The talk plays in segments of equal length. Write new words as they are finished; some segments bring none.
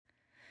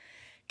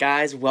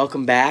Guys,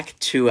 welcome back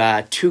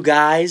to Two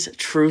Guys,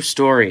 True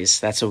Stories.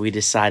 That's what we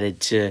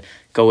decided to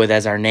go with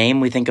as our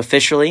name, we think,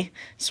 officially.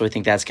 So we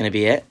think that's going to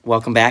be it.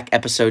 Welcome back,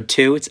 episode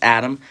 2. It's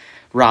Adam,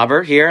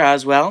 Robert here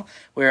as well.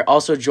 We're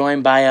also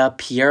joined by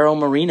Piero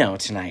Marino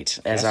tonight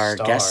as our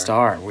guest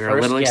star. We're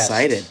a little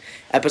excited.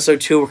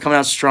 Episode 2, we're coming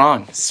out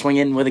strong,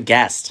 swinging with a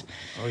guest.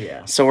 Oh,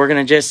 yeah. So we're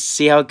going to just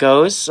see how it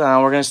goes.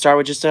 We're going to start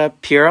with just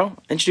Piero.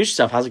 Introduce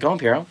yourself. How's it going,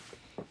 Piero?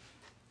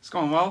 It's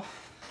going well.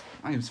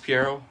 My name's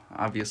Piero,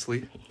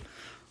 obviously.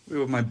 We're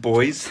with my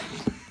boys.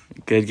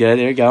 Good. There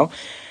you go.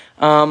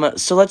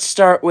 So let's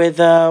start with,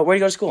 where do you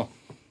go to school?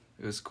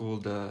 It was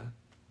called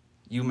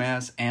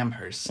UMass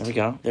Amherst.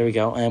 There we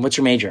go. And what's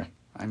your major?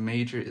 My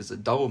major is a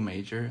double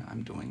major.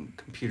 I'm doing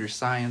computer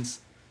science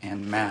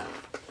and math.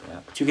 Yeah.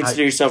 Do you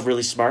consider yourself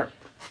really smart?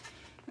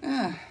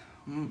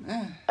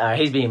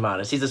 He's being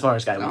modest. He's the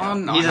smartest guy.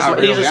 No, he's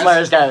the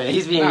smartest guy.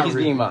 He's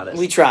being modest.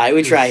 We try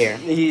here.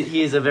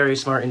 He is a very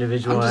smart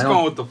individual. I'm just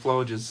going with the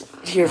flow. Just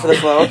here for the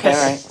flow. Okay,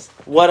 all right.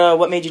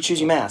 What made you choose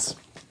UMass?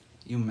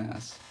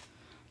 UMass.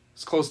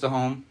 It's close to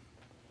home.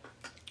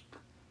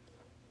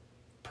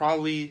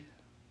 Probably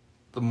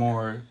the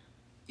more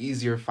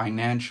easier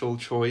financial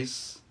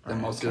choice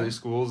than most of the other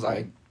schools.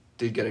 I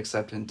did get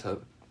accepted into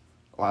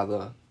a lot of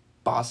the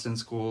Boston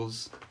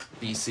schools,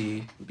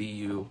 BC,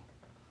 BU,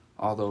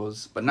 all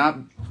those, but not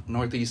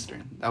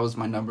Northeastern. That was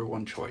my number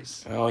one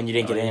choice. Oh, and you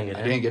didn't get in.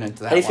 I didn't get into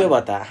that. How do you feel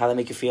about that? How did that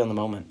make you feel in the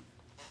moment?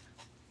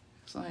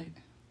 It's like,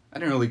 I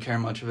didn't really care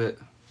much of it.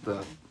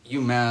 The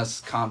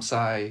UMass,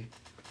 CompSci.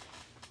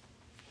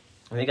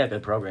 They got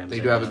good programs. They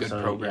do have a good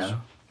program. Yeah.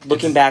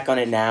 Looking back on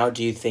it now,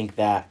 do you think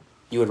that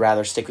you would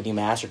rather stick with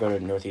UMass or go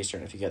to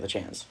Northeastern if you get the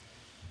chance?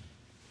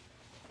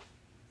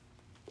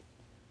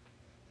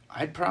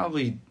 I'd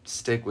probably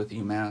stick with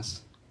UMass.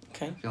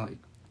 Okay. I feel like.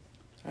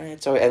 All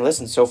right. So, and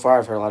listen, so far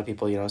I've heard a lot of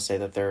people, say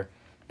that their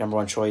number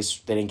one choice,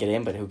 they didn't get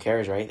in, but who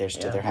cares, right? They're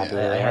happy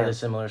where I they had are. a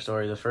similar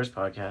story the first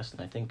podcast,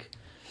 and I think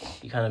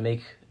you kind of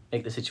make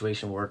the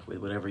situation work with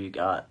whatever you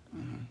got.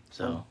 Mm-hmm.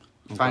 So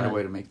Find a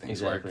way to make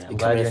things work. I'm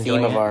glad you're a theme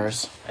enjoying of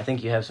ours. I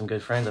think you have some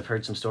good friends. I've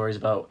heard some stories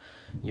about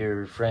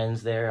your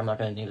friends there. I'm not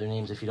going to name their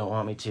names if you don't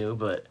want me to,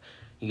 but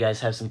you guys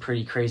have some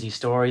pretty crazy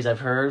stories I've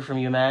heard from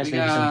UMass. Maybe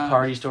some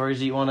party stories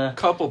that you want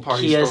to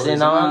key us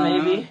in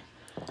on, maybe?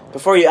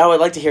 I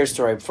would like to hear a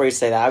story before you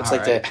say that. I would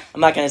like right. to.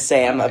 I'm not going to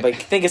say. But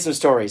think of some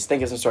stories.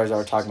 Think of some stories while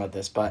we're talking about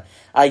this. But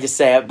I like to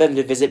say I've been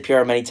to visit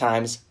Piero many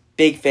times.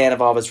 Big fan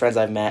of all of his friends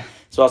I've met,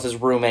 as well as his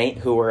roommate,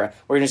 who we're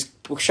going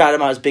to shout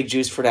him out as Big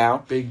Juice for now.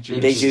 Big Juice.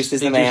 Big Juice is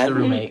the man. The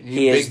roommate.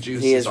 He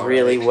is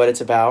really what it's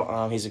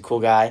about. He's a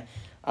cool guy.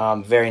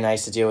 Very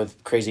nice to deal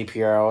with crazy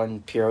Piero,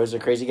 and Piero is a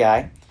crazy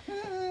guy.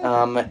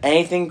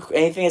 Anything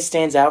that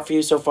stands out for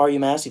you so far,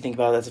 UMass? You think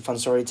about that's a fun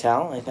story to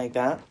tell? Anything like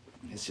that?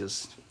 It's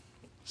just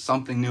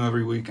something new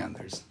every weekend.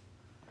 It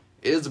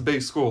is a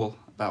big school.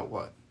 About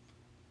what?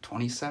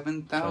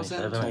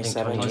 27,000?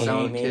 27,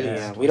 maybe. kids.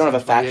 Yeah. We don't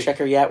have a fact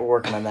checker yet. We're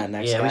working on that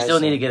next. Yeah, we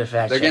still need to get a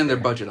fact They're checker. getting their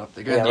budget up.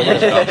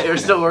 We're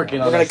still working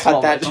on it. We're going to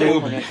cut that too.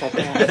 We're going to cut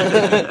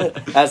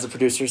that. As the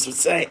producers would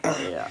say.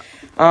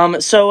 Yeah.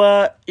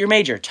 So your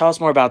major, tell us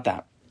more about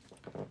that.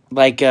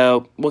 Like,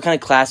 what kind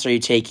of class are you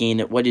taking?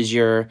 What is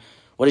your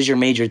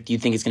major you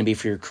think is going to be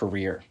for your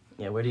career?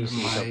 Yeah, where do you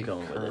see yourself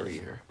going with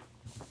it?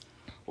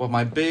 Well,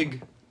 my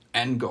big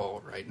end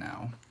goal right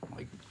now,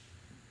 like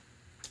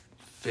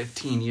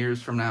 15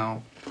 years from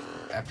now,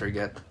 after I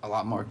get a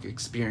lot more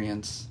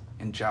experience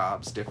in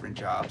different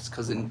jobs,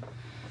 because in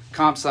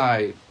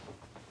CompSci,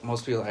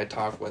 most people I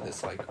talk with,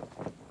 it's like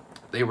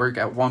they work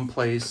at one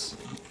place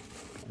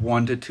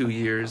 1 to 2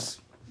 years,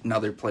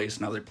 another place,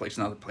 and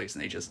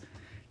they just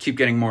keep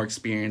getting more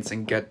experience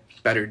and get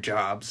better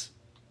jobs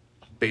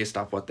based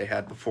off what they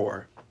had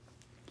before.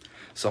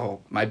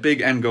 So my big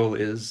end goal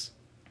is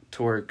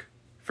to work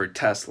for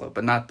Tesla,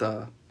 but not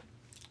the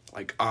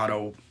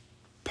auto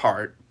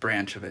part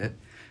branch of it.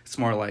 It's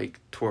more like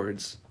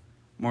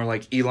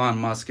Elon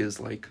Musk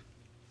is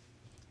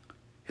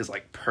his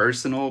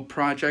personal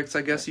projects,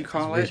 I guess you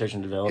call it. Research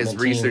and development his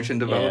research and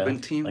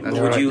development team. Like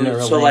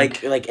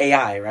That's like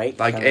AI, right?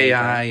 Like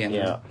AI and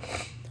yeah.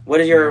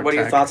 What are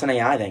your thoughts on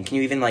AI then? Can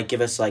you even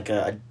give us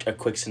a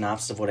quick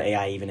synopsis of what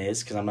AI even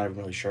is? Because I'm not even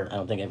really sure. I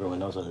don't think everyone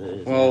knows what it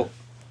is. Well,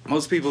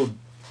 most people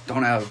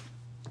don't have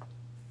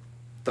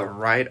the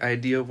right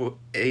idea of what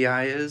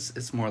AI is.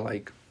 It's more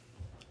like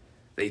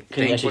they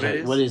think what it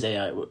is. What is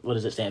AI? What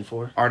does it stand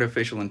for?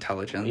 Artificial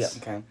intelligence.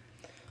 Yeah.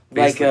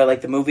 Okay.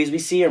 Like the movies we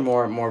see, or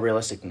more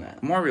realistic than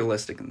that? More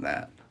realistic than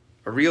that.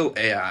 A real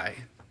AI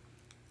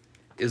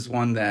is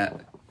one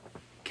that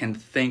can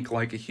think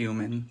like a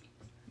human,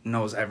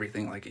 knows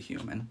everything like a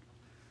human.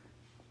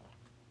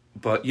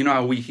 But you know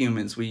how we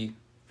humans, we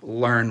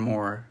learn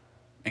more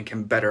and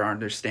can better our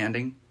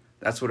understanding?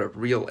 That's what a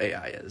real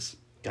AI is.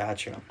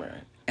 Gotcha.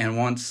 Right. And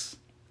once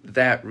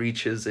that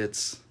reaches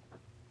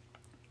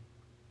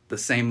the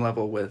same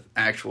level with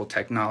actual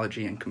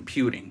technology and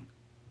computing,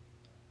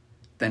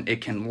 then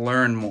it can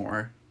learn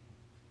more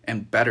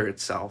and better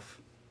itself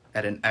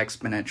at an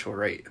exponential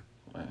rate.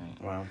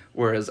 Wow.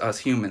 Whereas us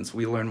humans,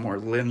 we learn more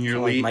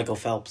linearly. Like Michael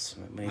Phelps.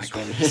 When he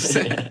swam.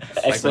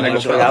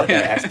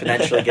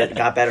 Exponentially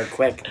got better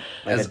quick.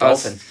 Like as a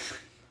dolphin. Us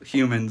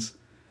humans,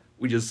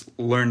 we just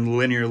learn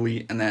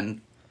linearly, and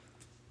then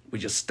we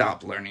just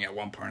stop learning at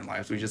one point in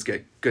life. We just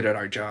get good at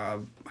our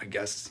job, I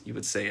guess you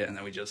would say it, and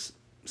then we just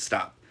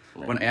stop.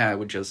 Right. When AI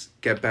would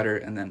just get better,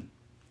 and then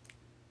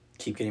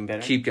keep getting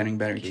better. Keep getting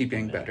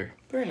better.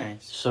 Very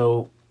nice.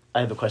 So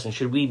I have a question.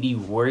 Should we be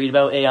worried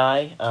about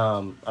AI?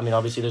 I mean,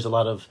 obviously, there's a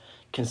lot of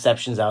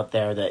conceptions out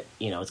there that,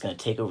 it's going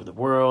to take over the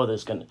world.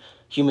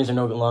 Humans are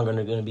no longer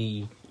going to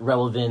be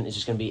relevant. It's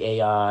just going to be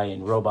AI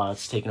and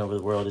robots taking over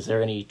the world. Is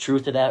there any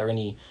truth to that, or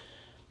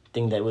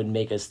anything that would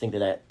make us think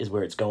that is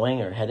where it's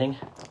going or heading?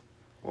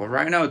 Well,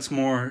 right now it's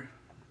more,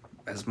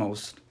 as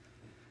most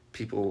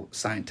people,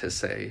 scientists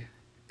say,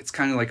 it's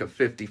kind of like a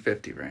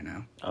 50-50 right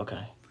now.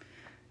 Okay.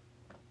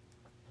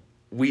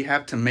 We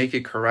have to make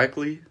it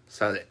correctly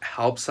so that it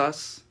helps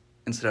us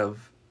instead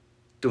of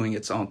doing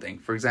its own thing.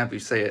 For example,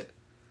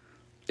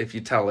 if you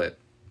tell it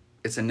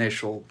its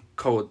initial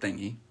code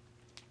thingy,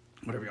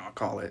 whatever you want to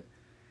call it,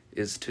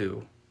 is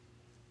to,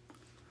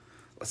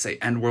 let's say,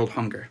 end world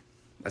hunger.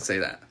 Let's say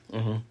that.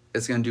 Mm-hmm.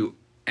 It's going to do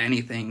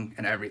anything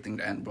and everything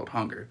to end world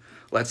hunger.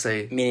 Let's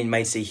say... Meaning it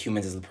might see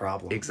humans as the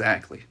problem.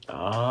 Exactly.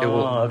 Oh, it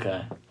will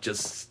okay.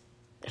 Just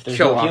if there's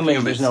kill no humans,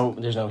 humans.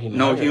 There's no human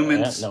no hunger.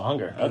 Humans. Yeah, no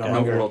hunger. Okay.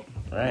 No world.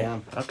 Right. Yeah.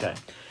 Okay.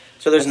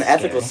 So there's an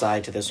That's ethical scary.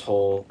 side to this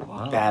whole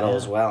battle yeah.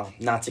 as well.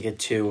 Not to get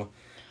too,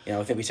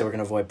 I think we said we're going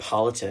to avoid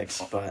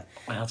politics, but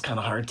Well, it's kind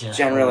of hard to...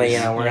 generally,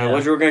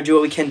 we're going to do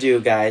what we can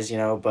do, guys,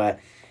 but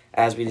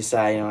as we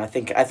decide, I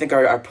think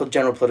our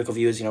general political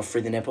view is,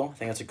 free the nipple. I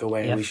think that's a good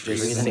way. Yep, We should free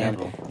just the stand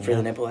nipple. free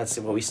the nipple. That's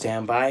what we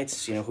stand by.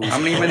 It's, who's... How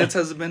many minutes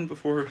has it been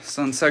before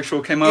something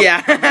sexual came up? Yeah.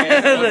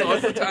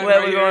 What's the time Well,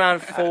 right we're here? going on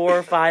 4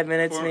 or 5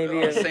 minutes,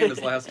 maybe. Same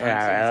as last time. All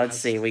right, let's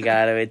see.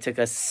 It took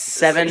us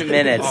 7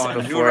 minutes new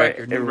before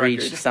record, it new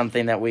reached record.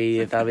 something that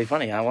we thought would be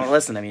funny. I want to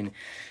listen. I mean,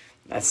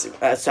 that's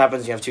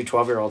happens. You have 2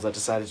 12-year-olds that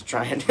decided to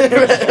try and start a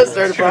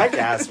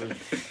podcast.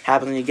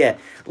 Happen when you get.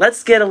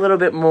 Let's get a little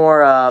bit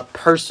more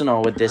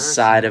personal with this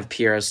side of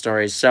Piero's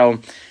stories.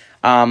 So,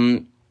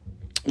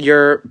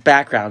 your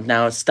background.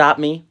 Now, stop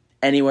me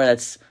anywhere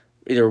that's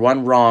either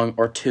 1 wrong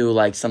or 2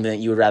 like something that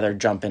you would rather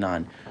jump in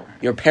on.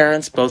 Your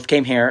parents both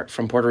came here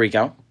from Puerto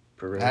Rico.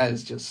 Peru. That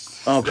is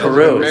just... Oh,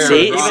 Peru.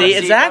 See,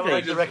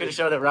 exactly. The record to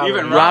show that Robert.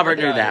 Even Robert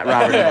knew that.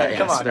 Robert knew that.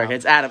 Come on.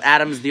 It's Adam.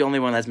 Adam's the only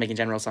one that's making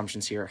general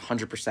assumptions here.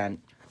 100%.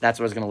 That's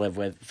what I was going to live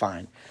with.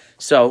 Fine.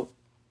 So,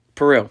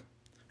 Peru.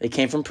 They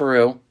came from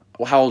Peru.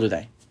 Well, how old are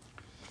they?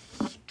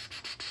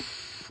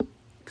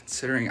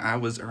 Considering I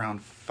was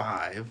around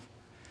 5,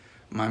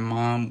 my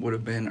mom would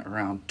have been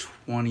around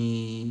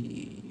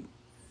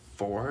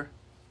 24,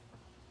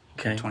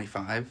 Okay.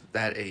 25,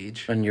 that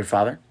age. And your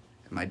father?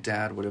 And my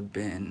dad would have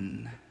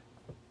been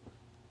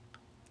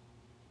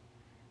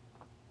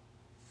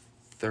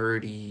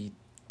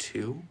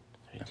 32.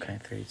 Okay,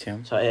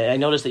 32. So I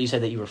noticed that you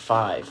said that you were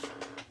 5.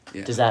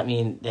 Yeah. Does that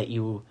mean that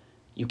you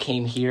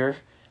came here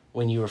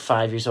when you were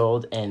 5 years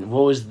old? And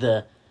what was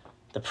the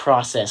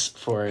process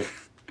for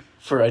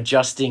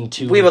adjusting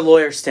to? We have a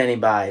lawyer standing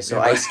by, so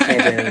Ice can't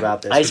do anything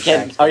about this.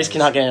 Ice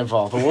cannot get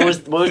involved. But what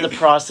was the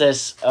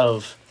process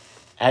of,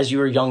 as you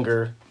were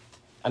younger?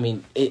 I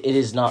mean, it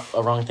is not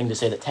a wrong thing to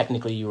say that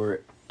technically you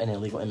were an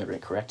illegal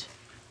immigrant, correct?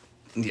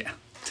 Yeah.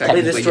 Tell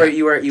me the story.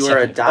 You were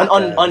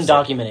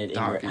Undocumented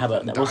immigrant. How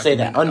about that? We'll say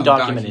that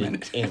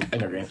undocumented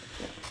immigrant.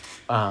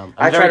 I'm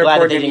very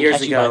glad that they didn't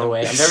catch you, by the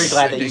way. I'm very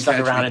glad that you stuck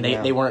around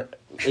and they weren't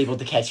able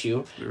to catch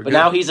you. But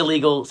now he's a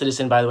legal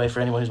citizen, by the way, for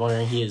anyone who's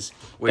wondering. He has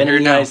been in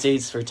the United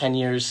States for 10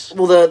 years.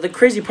 Well, the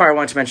crazy part I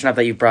wanted to mention up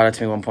that you brought it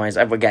to me at one point is,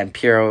 again,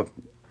 Piero,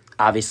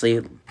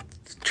 obviously,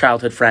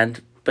 childhood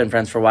friend, been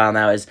friends for a while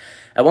now, is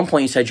at one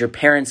point you said your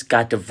parents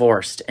got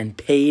divorced and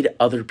paid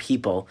other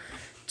people.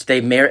 So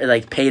they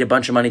paid a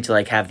bunch of money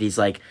to have these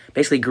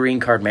basically green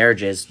card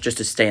marriages just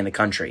to stay in the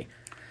country.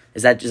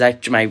 Is that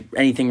am I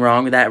anything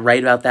wrong with that?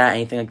 Right about that?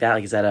 Anything like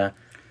that? Is that a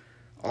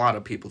lot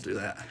of people do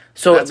that.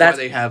 So that's why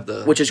they have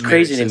the which is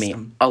crazy to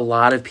system. me. A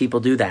lot of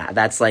people do that.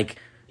 That's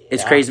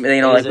it's crazy. We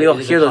all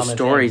hear those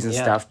stories and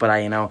stuff, but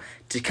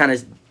to kind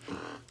of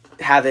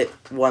have it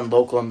one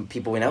local and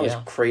people we know is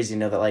crazy to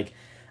know that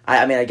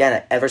I mean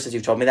again, ever since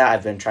you've told me that,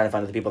 I've been trying to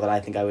find the people that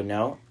I think I would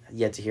know,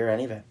 yet to hear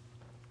any of it.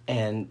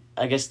 And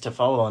I guess to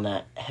follow on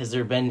that, has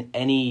there been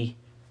any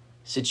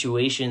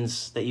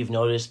situations that you've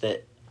noticed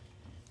that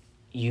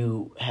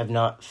you have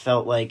not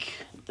felt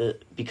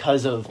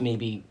because of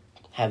maybe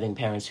having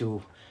parents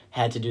who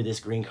had to do this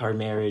green card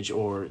marriage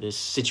or this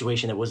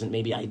situation that wasn't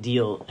maybe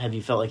ideal, have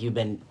you felt like you've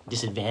been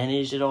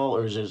disadvantaged at all?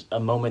 Or is there a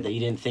moment that you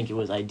didn't think it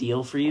was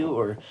ideal for you?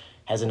 Or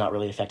has it not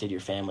really affected your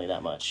family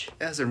that much? It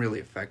doesn't really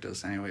affect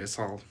us anyway. It's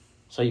all...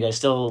 So you guys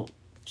still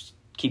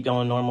keep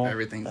going normal?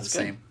 Everything's the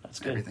same. That's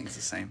good. Everything's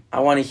the same.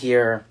 I want to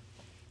hear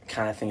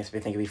kind of things we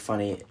think would be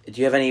funny. Do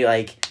you have any,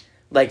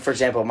 for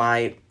example,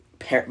 my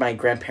my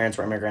grandparents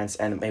were immigrants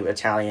and maybe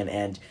Italian,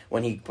 and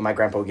when my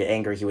grandpa would get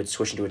angry, he would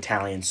switch into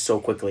Italian so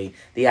quickly,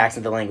 the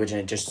accent, the language, and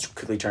it just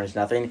quickly turns to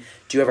nothing.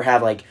 Do you ever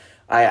have like,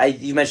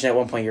 you mentioned at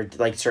one point your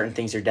like certain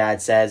things your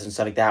dad says and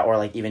stuff like that, or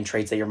like even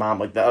traits that your mom,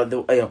 like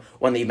the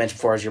one that you mentioned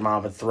before is your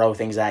mom would throw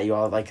things at you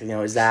all, like,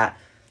 is that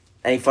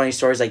any funny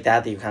stories like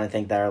that you kind of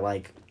think that are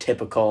like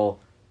typical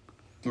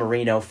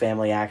Marino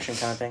family action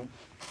kind of thing?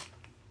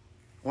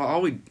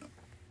 Well,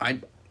 I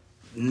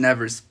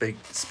never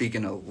speak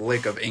in a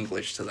lick of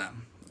English to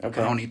them.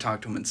 Okay. I only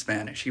talk to them in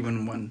Spanish.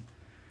 Even when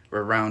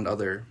we're around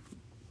other,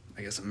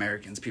 I guess,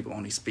 Americans, people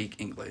only speak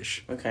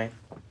English. Okay.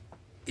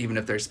 Even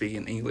if they're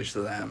speaking English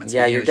to them.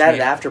 Yeah, your dad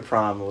at After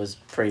Prom was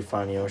pretty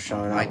fun,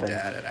 showing my up. My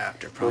dad at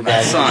After Prom.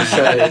 Guys,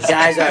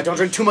 don't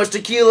drink too much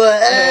tequila.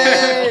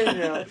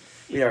 Hey!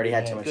 We already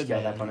had too much tequila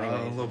at that point.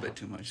 A little bit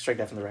too much. Strike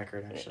that from the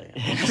record, actually.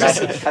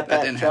 Cut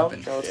that didn't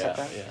happen. Joe,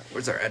 yeah.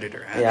 Where's our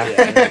editor at?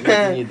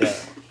 Yeah. We need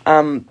that.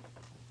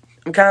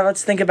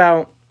 Let's think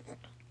about...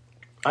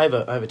 I have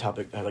a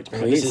topic I'd like to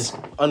bring up. This is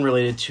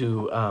unrelated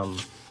to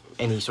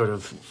any sort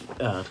of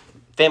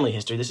family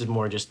history. This is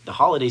more just the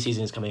holiday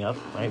season is coming up,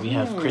 right? We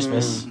have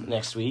Christmas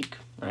next week,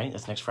 right?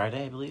 That's next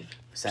Friday, I believe.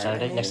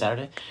 Next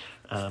Saturday.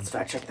 Let's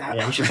fact check that.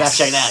 Yeah, we should fact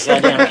check that.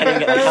 Goddamn, I can't even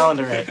get my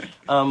calendar right.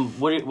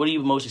 What are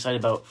you most excited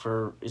about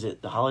for? Is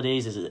it the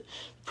holidays? Is it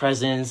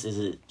presents? Is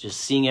it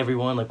just seeing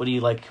everyone? Like, what do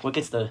you like? What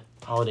gets the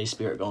holiday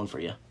spirit going for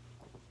you?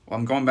 Well,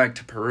 I'm going back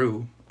to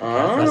Peru.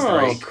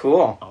 Oh,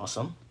 cool.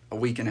 Awesome. A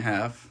week and a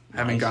half. Nice.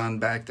 Haven't gone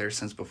back there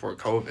since before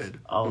COVID.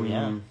 Oh,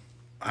 yeah.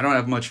 I don't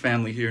have much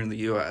family here in the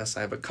U.S.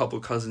 I have a couple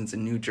cousins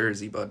in New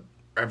Jersey, but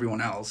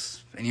everyone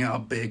else, and you know how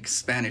big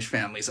Spanish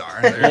families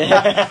are. They're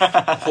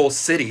a whole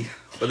city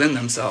within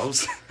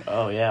themselves.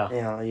 Oh, yeah.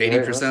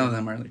 80% of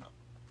them are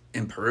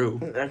in Peru.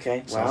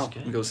 Okay, wow.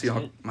 We go see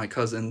all my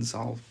cousins,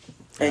 all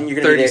and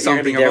you're going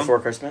to be there for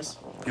Christmas?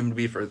 I'm going to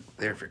be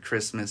there for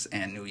Christmas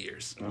and New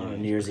Year's.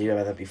 New Year's Eve,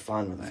 that'd be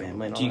fun with the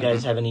family. Do you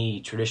guys have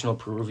any traditional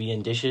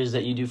Peruvian dishes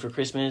that you do for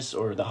Christmas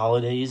or the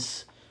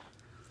holidays?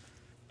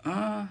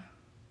 Not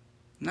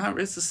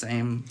it's the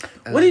same.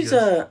 What is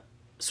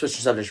switch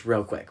the subject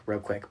real quick,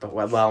 but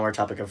while we're on our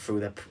topic of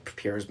food that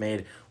Pierre's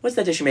made, what's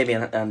that dish you made me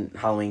on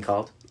Halloween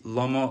called?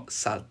 Lomo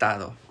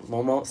saltado.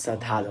 Lomo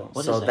saltado.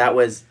 What so is that? That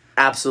was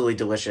absolutely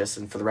delicious,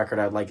 and for the record,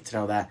 I'd like to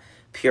know that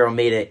Pierre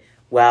made it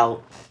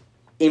while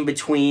in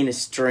between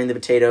stirring the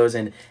potatoes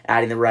and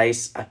adding the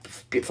rice,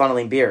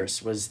 funneling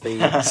beers was the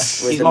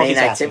main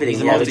activity.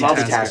 He's a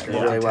multitasker.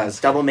 It really was.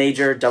 Double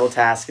major, double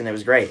task, and it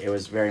was great. It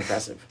was very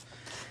impressive.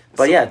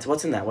 But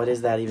what's in that? What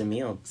is that even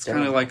meal? It's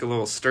kind of like a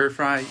little stir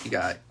fry. You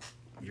got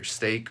your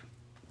steak,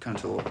 cut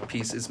into little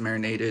pieces,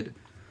 marinated,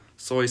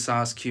 soy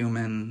sauce,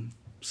 cumin,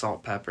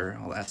 salt, pepper,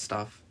 all that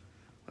stuff.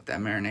 Let that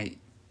marinate.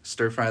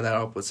 Stir fry that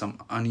up with some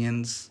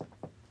onions.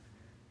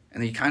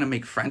 And then you kind of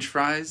make French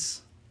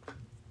fries.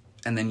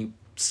 And then you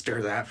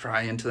stir that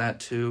fry into that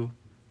too.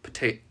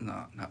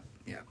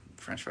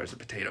 French fries are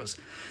potatoes.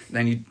 And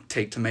then you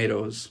take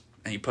tomatoes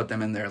and you put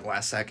them in there the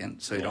last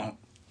second so you don't,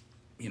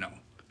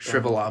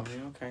 shrivel up.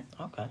 Okay.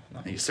 Nice.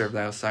 And you serve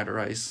that with a side of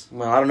rice.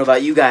 Well, I don't know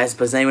about you guys,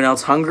 but is anyone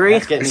else hungry?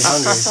 That's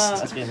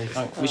getting me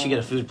hungry. We should get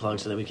a food plug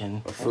so that we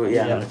can... Food,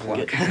 yeah. Plug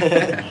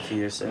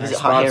the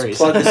sponsor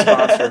for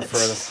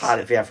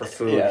the for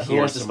food. Yeah, who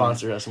wants to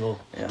sponsor us, and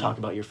we'll talk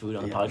about your food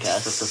on the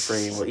podcast. For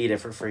free, and we'll eat it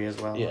for free as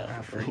well.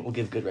 Yeah, we'll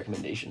give good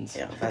recommendations.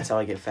 Yeah, that's how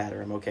I get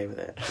fatter. I'm okay with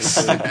it.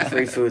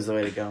 Free food's the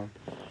way to go.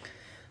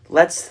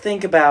 Let's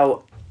think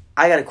about...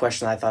 I got a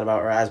question I thought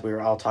about, or as we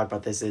were all talking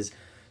about this, is...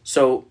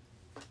 So...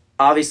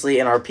 Obviously,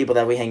 in our people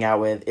that we hang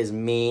out with is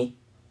me,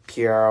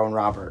 Piero, and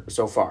Robert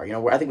so far.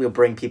 I think we'll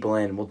bring people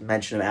in. We'll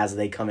mention them as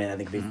they come in. I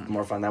think it'll be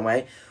more fun that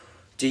way.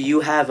 Do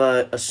you have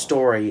a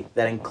story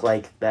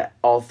that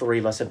all three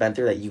of us have been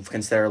through that you've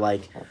considered,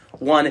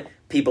 one,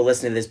 people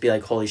listening to this be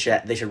like, holy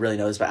shit, they should really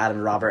know this about Adam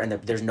and Robert, and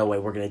there's no way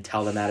we're going to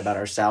tell them that about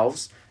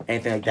ourselves?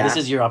 Anything like that? This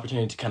is your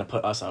opportunity to kind of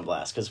put us on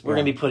blast, because we're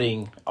going to be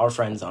putting our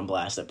friends on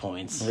blast at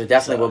points. There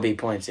definitely will be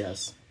points,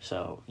 yes.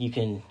 So you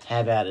can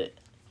have at it.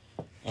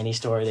 Any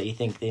story that you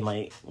think they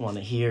might want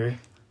to hear?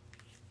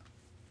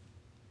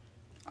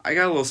 I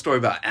got a little story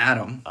about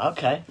Adam.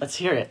 Okay, let's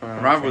hear it.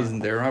 Rob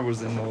wasn't there. Rob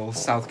was in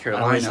South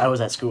Carolina. I was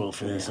at school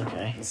for this,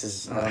 okay. This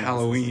is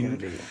Halloween.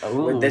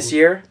 This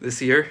year? This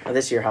year? Oh,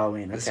 this year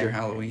Halloween. Okay. This year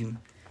Halloween.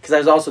 Because I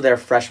was also there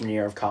freshman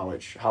year of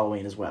college,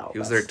 Halloween as well. He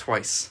was there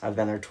twice. I've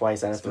been there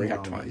twice out of 3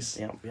 Halloweens. Twice.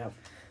 Yep.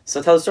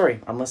 So tell the story.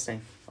 I'm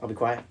listening. I'll be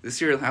quiet.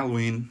 This year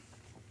Halloween,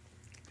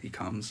 he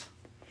comes.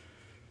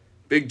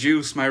 Big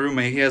Juice, my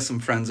roommate, he has some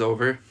friends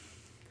over.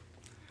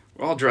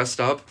 We're all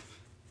dressed up.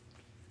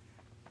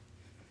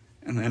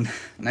 And then,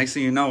 next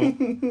thing you know,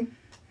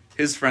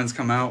 his friends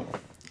come out.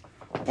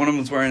 One of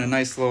them's wearing a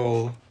nice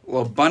little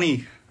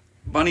bunny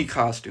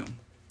costume.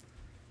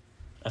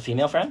 A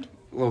female friend?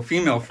 A little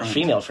female friend. A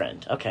female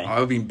friend, okay. Oh, it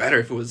would be better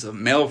if it was a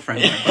male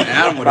friend.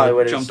 Adam would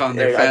have jumped on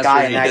there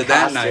faster than he did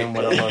that night.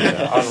 Would have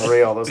looked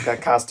unreal.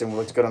 That costume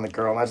looked good on the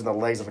girl. Imagine the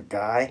legs of a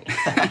guy.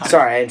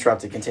 Sorry, I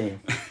interrupted. Continue.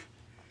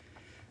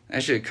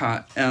 That shit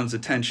caught Adam's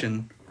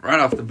attention right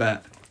off the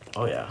bat.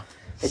 Oh, yeah.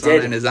 It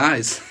did. In his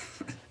eyes.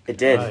 It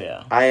did. Oh,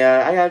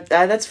 yeah.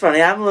 That's funny.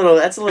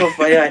 That's a little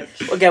funny.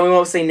 Again, we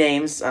won't say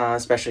names,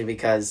 especially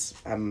because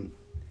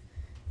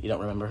You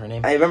don't remember her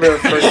name? I remember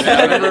her first.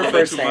 I remember her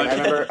first name.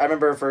 I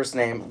remember her first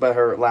name, but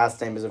her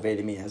last name is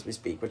evading me as we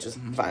speak, which is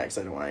fine because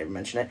I don't want to even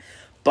mention it.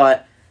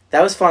 But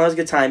that was fun. That was a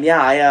good time.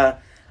 Yeah,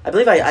 I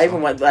believe I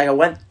even went. Like, I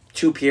went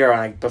to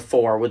Pierre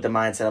before with the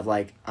mindset of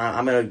like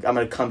I'm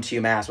gonna come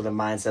to UMass with a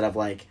mindset of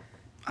like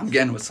I'm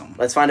getting with someone.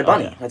 Let's find a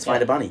bunny. Let's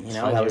find a bunny. You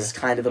know, that was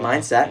kind of the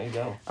mindset. There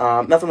you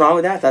go. Nothing wrong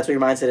with that. If that's what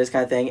your mindset is,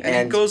 kind of thing.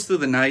 And he goes through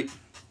the night,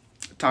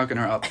 talking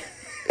her up.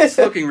 It's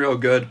looking real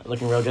good.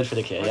 Looking real good for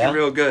the kid. Looking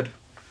real good.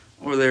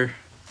 Over there,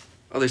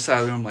 other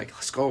side of the room, like,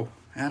 let's go,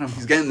 Adam.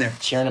 He's getting there.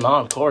 Cheering him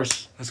on, of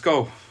course. Let's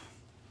go.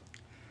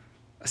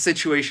 A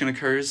situation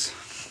occurs.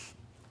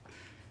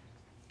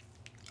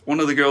 One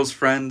of the girl's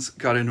friends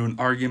got into an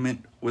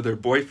argument with her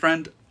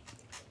boyfriend.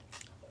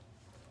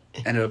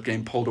 Ended up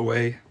getting pulled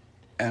away.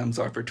 Adam's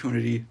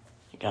opportunity.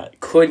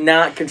 Could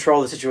not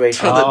control the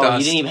situation. You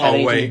didn't even have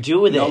anything to do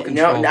with it.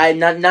 No,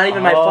 not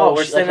even my fault.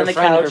 We're sitting on the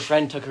couch. Her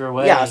friend took her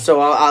away. Yeah, so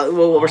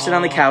we're sitting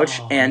on the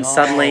couch, and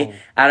suddenly,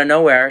 out of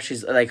nowhere,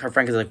 she's like, her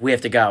friend is like, we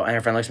have to go. And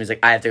her friend looks at me and is like,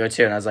 I have to go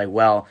too. And I was like,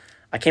 well,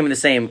 I came in the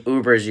same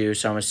Uber as you,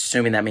 so I'm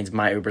assuming that means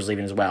my Uber's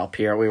leaving as well.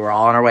 Pierre, we were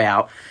all on our way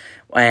out.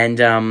 And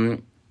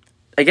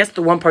I guess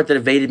the one part that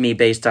evaded me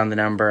based on the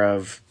number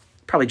of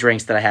probably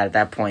drinks that I had at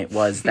that point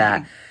was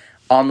that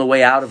on the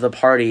way out of the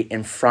party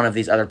in front of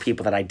these other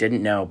people that I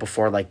didn't know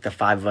before, like, the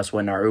five of us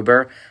went in our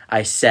Uber,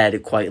 I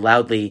said quite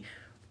loudly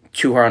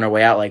to her on our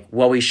way out, like,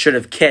 well, we should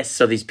have kissed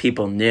so these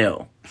people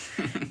knew.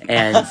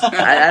 And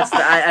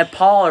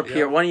Paul or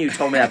Pierre, one of you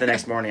told me that the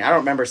next morning. I don't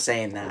remember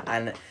saying that.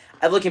 And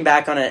looking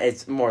back on it,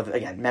 it's more,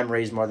 again,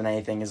 memories more than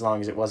anything, as long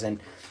as it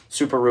wasn't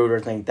super rude or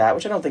anything like that,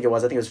 which I don't think it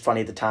was. I think it was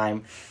funny at the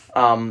time.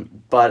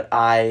 But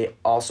I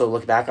also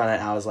look back on it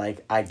and I was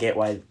like, I get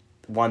why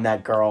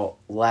that girl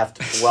left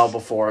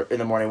in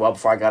the morning, well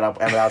before I got up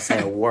and without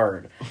saying a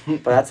word.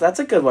 But that's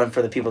a good one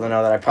for the people to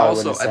know that I probably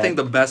wouldn't have said. I think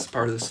the best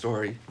part of the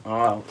story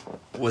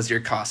was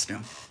your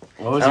costume.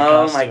 What was your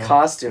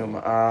costume?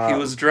 My costume. He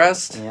was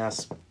dressed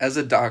as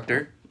a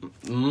doctor.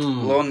 A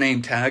little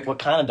name tag. What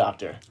kind of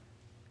doctor?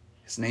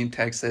 His name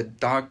tag said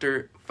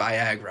Dr.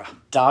 Viagra.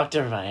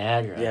 Dr.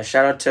 Viagra. Yeah,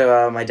 shout out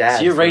to my dad.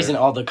 So you're raising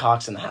all the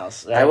cocks in the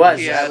house. Right? I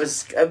was. Yeah.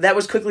 That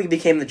was quickly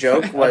became the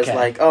joke. Was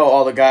like, oh,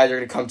 all the guys are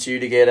going to come to you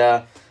to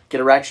get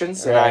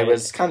erections, and I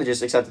was kind of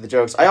just accepted the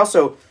jokes. I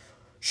also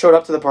showed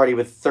up to the party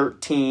with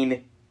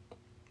 13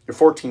 or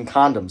 14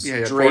 condoms.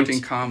 Yeah, draped,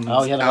 14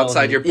 condoms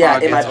outside your pockets. Yeah,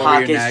 in my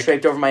pockets,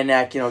 draped over my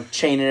neck.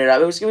 Chaining it up.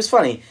 It was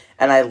funny,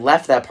 and I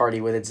left that party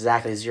with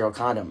exactly 0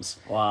 condoms.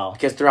 Wow.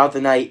 Because throughout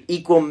the night,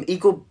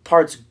 equal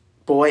parts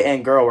boy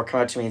and girl were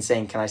coming up to me and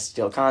saying, can I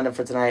steal a condom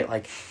for tonight?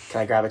 Like,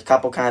 can I grab a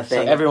couple kind of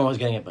thing? So everyone was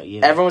getting it but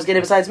you. Everyone was getting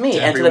it besides me.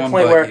 And to the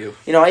point where,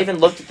 I even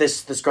looked at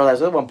this girl that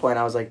was with at one point, and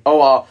I was like,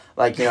 oh,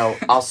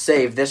 I'll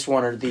save this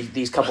one or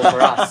these couple for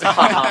us.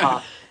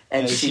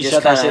 And she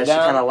just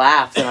kind of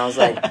laughed, and I was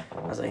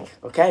like,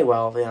 okay,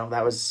 well,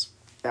 that was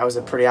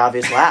a pretty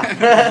obvious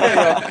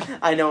laugh.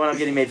 I know when I'm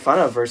getting made fun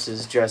of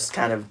versus just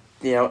kind of,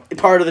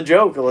 part of the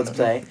joke, let's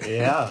say.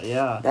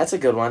 Yeah. That's a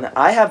good one.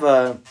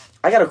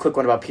 I got a quick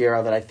one about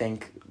Piero that I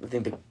think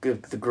the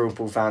group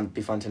will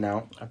be fun to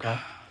know. Okay.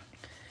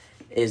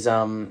 Is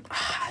no,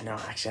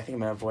 actually I think I'm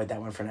gonna avoid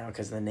that one for now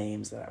because of the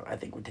names that I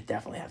think would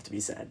definitely have to be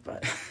said.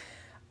 But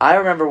I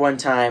remember one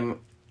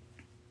time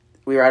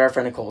we were at our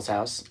friend Nicole's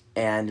house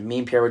and me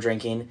and Pierre were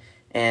drinking,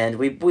 and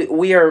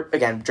we are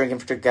again drinking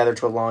together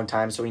to a long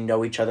time, so we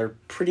know each other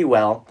pretty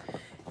well.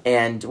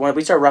 And when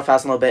we started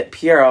roughhousing a little bit,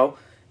 Piero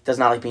does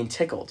not like being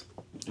tickled.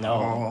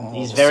 No,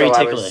 he's very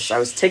ticklish. I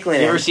was tickling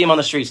him. You ever see him on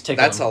the streets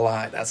tickling That's a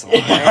lie.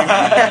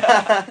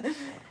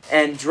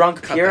 And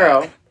drunk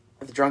Piero,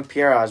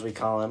 as we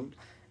call him,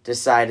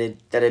 decided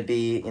that it'd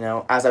be,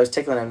 as I was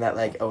tickling him, that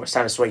it's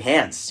time to swing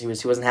hands. He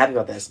wasn't happy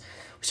about this.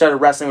 We started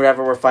wrestling,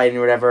 whatever, we're fighting,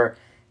 whatever,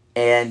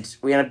 and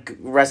we ended up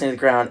wrestling to the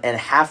ground, and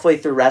halfway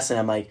through wrestling,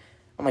 I'm like,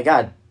 oh my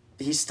god,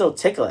 he's still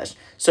ticklish.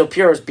 So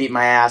Piero's beat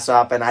my ass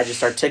up, and I just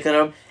start tickling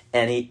him,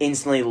 and he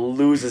instantly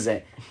loses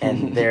it.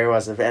 And there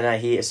was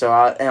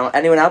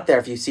anyone out there,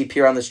 if you see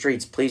Pierre on the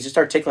streets, please just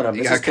start tickling him.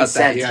 This is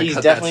consent. He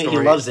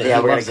loves it.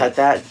 Yeah, we're gonna cut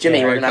that.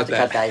 Jimmy, we're gonna have to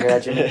cut that. You hear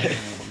that, Jimmy?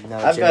 No,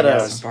 I've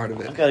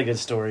got a good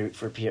story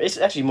for Pierre. It's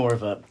actually more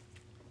of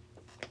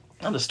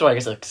not a story, I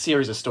guess a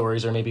series of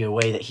stories, or maybe a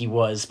way that he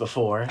was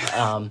before.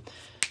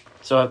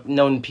 So I've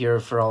known Pierre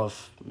for all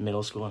of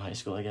middle school and high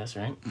school, I guess,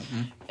 right?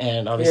 Mm-hmm.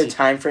 And obviously,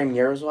 time frame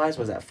years wise,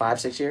 was that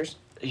 5-6 years?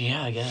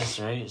 Yeah, I guess,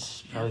 right?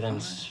 It's probably been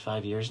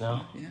 5 years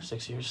now. Yeah.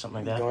 6 years, something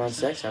like that. Going on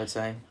 6, I would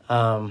say.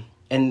 And,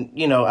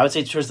 I would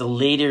say towards the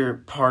later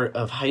part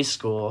of high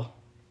school,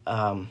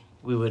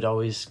 we would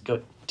always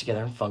go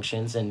together in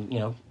functions and,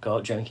 go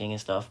out drinking and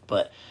stuff.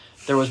 But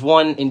there was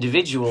one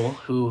individual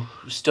who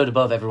stood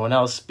above everyone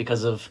else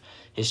because of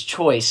his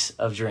choice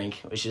of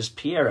drink, which is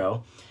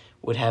Piero,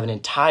 would have an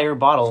entire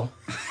bottle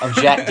of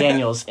Jack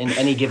Daniels in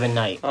any given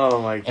night. Oh,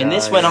 my God. And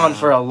this went on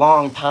for a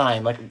long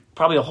time,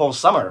 probably a whole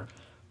summer.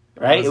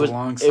 Right? It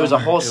was a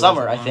whole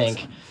summer, I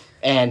think.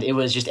 And it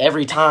was just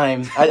every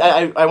time.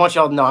 I want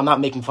y'all to know I'm not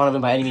making fun of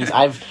him by any means.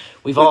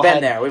 We've all been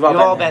there. We've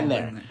all been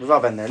there. We've all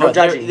been there. No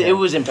judging. It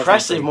was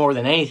impressive more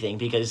than anything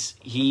because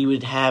he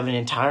would have an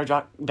entire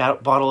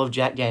bottle of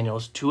Jack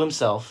Daniels to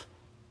himself,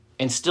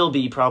 and still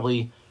be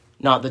probably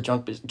not the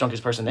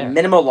drunkest person there.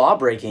 Minimal law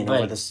breaking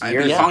over this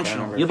year.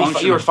 Functional.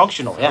 You were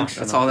functional. Yeah,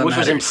 that's all that which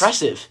matters. was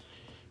impressive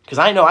because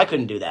I know I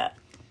couldn't do that.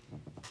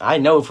 I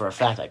know for a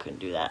fact I couldn't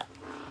do that.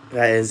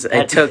 It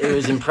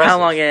was impressive. How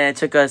long? It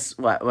took us,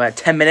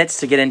 10 minutes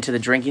to get into the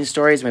drinking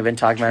stories? We've been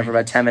talking about it for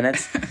about 10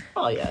 minutes.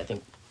 Oh, yeah, I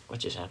think what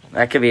just happened.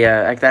 That could be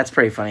that's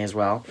pretty funny as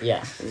well.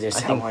 Yeah.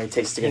 Just how long it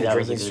takes to get into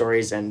drinking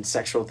stories and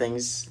sexual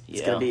things.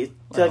 It's going to be,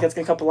 I feel like that's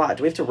going to come up a lot.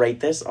 Do we have to rate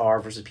this R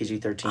versus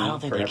PG-13? I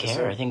don't think they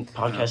care. I think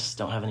podcasts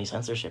don't have any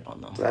censorship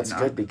on them. So that's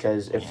good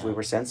because if we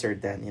were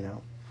censored, then,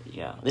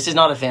 Yeah. This is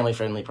not a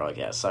family-friendly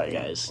podcast. Sorry,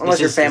 guys. Unless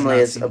your family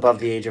is above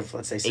the age of,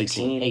 let's say,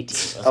 16.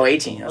 18. Oh,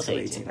 18. I'll say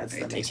 18.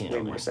 That makes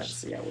way more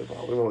sense. Yeah, we've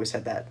always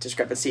had that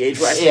discrepancy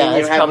age-wise. Yeah,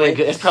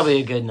 it's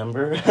probably a good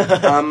number.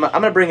 I'm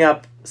going to bring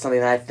up something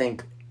that I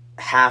think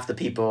half the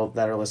people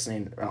that are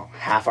listening,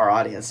 half our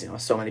audience,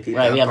 so many people.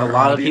 Right, we have a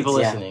lot of people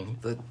listening.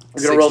 We're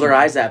going to roll their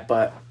eyes at,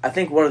 but I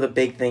think one of the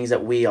big things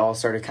that we all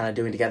started kind of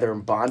doing together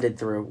and bonded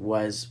through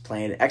was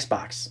playing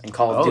Xbox and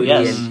Call of Duty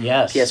and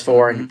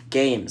PS4 and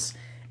games.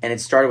 And it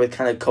started with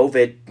kind of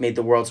COVID made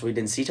the world so we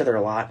didn't see each other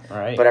a lot.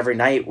 Right. But every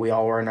night we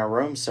all were in our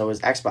rooms, so it was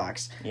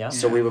Xbox. Yeah.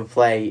 So we would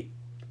play,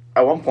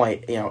 at one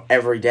point,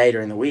 every day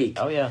during the week.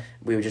 Oh, yeah.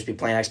 We would just be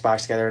playing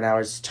Xbox together, and I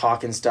was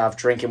talking stuff,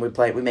 drinking.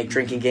 We make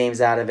drinking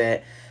games out of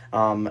it,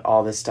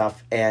 all this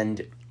stuff.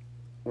 And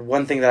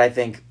one thing that I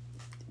think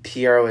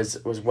Piero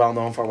was well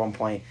known for at one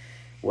point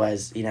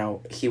was,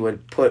 he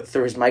would put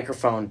through his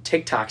microphone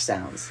TikTok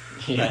sounds.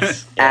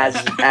 Yes.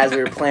 as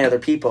we were playing other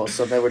people.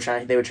 So they would try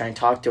and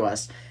talk to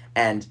us.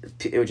 And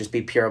it would just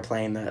be Piero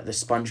playing the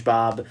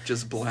SpongeBob.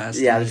 Just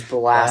blasting. Yeah, just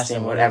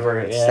blasting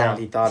whatever sound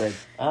he thought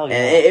of. Oh, yeah.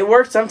 And it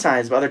worked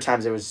sometimes, but other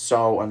times it was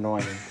so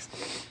annoying.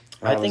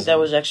 I think that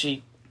was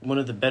actually one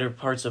of the better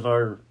parts of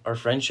our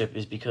friendship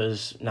is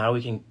because now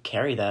we can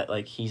carry that.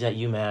 Like, he's at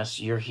UMass,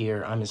 you're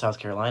here, I'm in South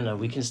Carolina.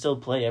 We can still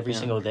play every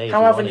single day.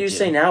 How often do you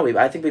say now?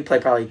 I think we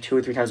play probably 2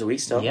 or 3 times a week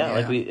still. Yeah,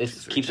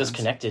 it keeps us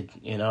connected.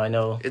 I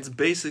know. It's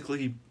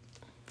basically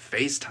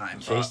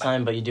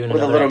FaceTime, but you're doing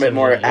with a little bit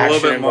more action. A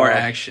little bit more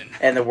action.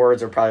 And the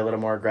words are probably a little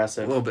more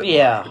aggressive. A little bit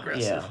more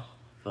aggressive. Yeah.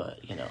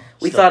 But,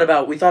 we thought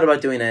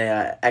about doing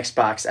a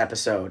Xbox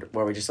episode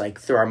where we just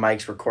through our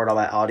mics record all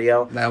that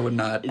audio. That would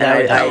not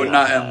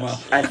end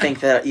well. I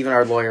think that even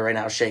our lawyer right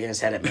now is shaking his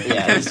head at me.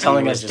 Yeah, he's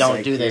telling us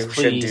don't do this, you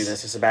please. Shouldn't do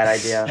this. It's a bad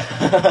idea.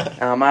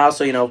 I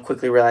also,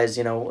 quickly realized,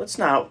 it's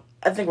not.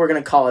 I think we're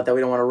gonna call it that. We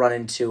don't want to run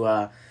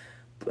into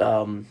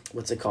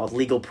what's it called?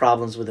 Legal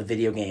problems with a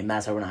video game.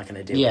 That's how we're not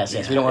gonna do. Yes,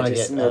 we don't want to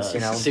get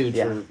sued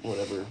for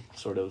whatever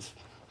sort of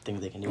thing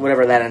they can do.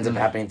 Whatever that ends up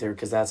happening through,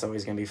 because that's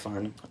always gonna be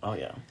fun. Oh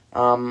yeah.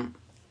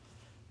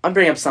 I'm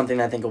bringing up something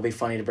that I think will be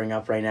funny to bring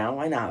up right now.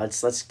 Why not?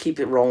 Let's keep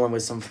it rolling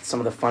with some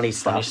of the funny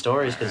stuff. Funny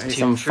stories, because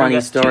some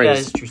funny stories. 2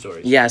 guys, true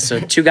stories. Yeah, so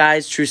 2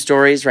 guys, true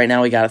stories. Right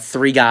now we got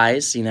 3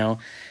 guys.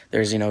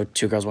 There's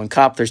 2 girls, 1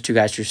 cup. There's 2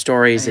 guys, true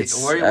stories. Hey,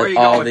 it's where are you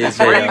going with this?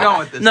 Where are you going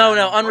with this? No,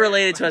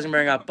 unrelated to us and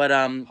bring up. But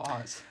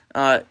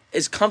Pause.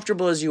 As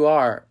comfortable as you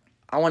are,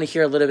 I want to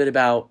hear a little bit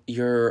about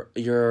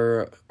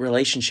your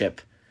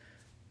relationship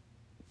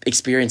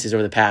experiences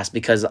over the past,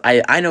 because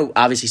I know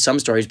obviously some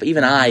stories, but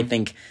even I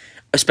think,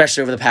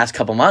 especially over the past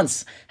couple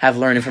months, have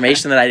learned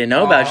information that I didn't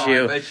know about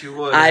you. I bet you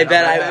would. I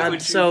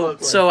bet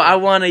so I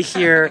want to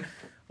hear,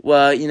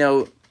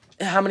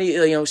 how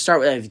many, start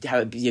with,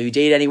 have you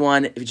dated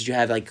anyone? Did you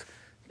have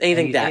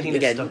anything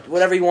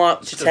whatever you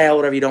want to tell,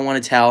 whatever you don't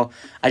want to tell.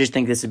 I just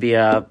think this would be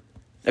a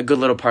good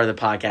little part of the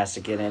podcast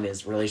to get in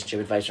is relationship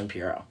advice from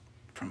Piero.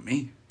 From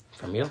me?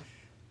 From you?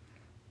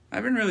 I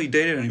haven't really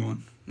dated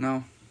anyone.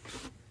 No.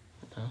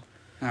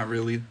 Not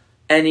really.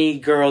 Any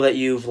girl that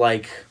you've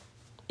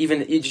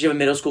did you have a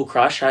middle school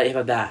crush? How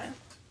about that?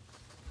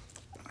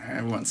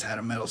 I once had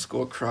a middle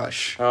school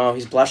crush. Oh,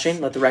 he's blushing?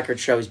 Let the record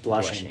show he's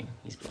blushing.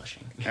 He's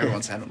blushing.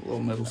 Everyone's had a little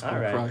middle school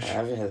crush. I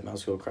haven't had a middle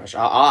school crush.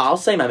 I'll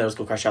say my middle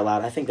school crush out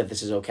loud. I think that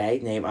this is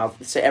okay. I'll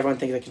say everyone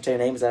thinks I can say a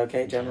name. Is that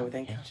okay, gentlemen? We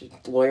think? Yeah.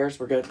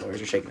 Lawyers, we're good.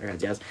 Lawyers are shaking their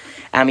heads, yes.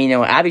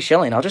 Abby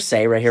Schilling. I'll just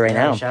say right here, right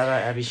now. Shout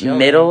out Abby Schilling.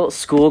 Middle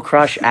school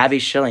crush, Abby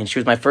Schilling. She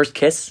was my first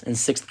kiss in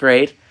 6th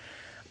grade.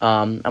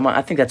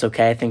 I think that's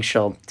okay. I think this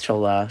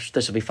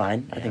will be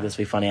fine. I think this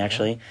will be funny,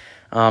 actually.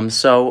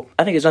 So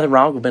I think there's nothing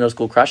wrong with middle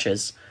school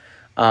crushes.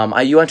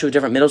 You went to a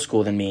different middle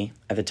school than me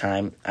at the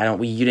time.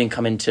 You didn't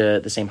come into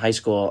the same high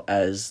school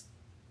as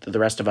the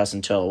rest of us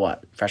until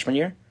what? Freshman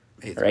year?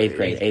 Eighth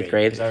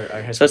grade.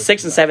 So 6th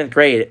and 7th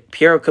grade,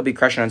 Piero could be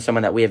crushing on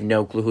someone that we have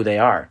no clue who they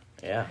are.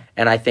 Yeah.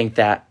 And I think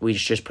that we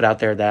should just put out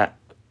there that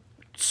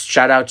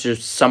shout out to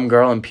some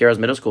girl in Piero's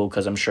middle school,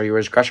 because I'm sure you were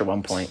his crush at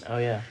one point. Oh,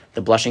 yeah.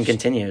 The blushing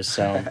continues,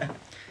 so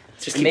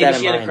just keep maybe that in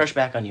she had mind. a crush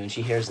back on you and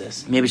she hears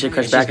this. Maybe she had a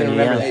crush back on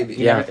you,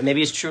 yeah.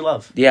 Maybe it's true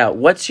love. Yeah,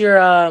 what's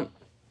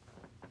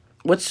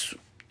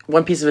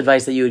one piece of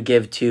advice that you would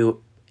give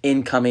to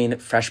incoming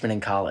freshmen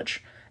in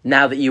college?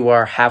 now that you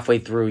are halfway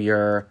through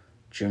your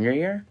junior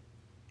year?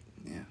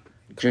 Yeah.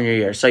 Junior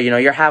year. So,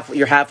 you're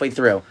halfway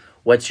through.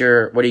 What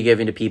are you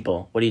giving to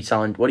people? What are you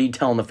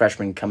telling the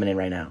freshmen coming in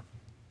right now?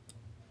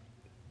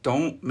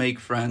 Don't make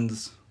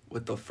friends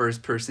with the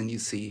first person you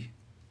see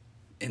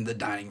in the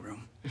dining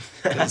room.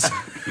 That's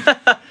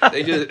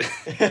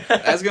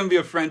going to be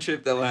a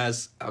friendship that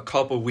lasts a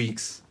couple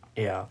weeks.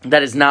 Yeah.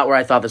 That is not where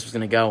I thought this was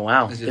going to go.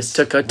 Wow. This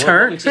took a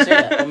turn.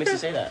 What makes you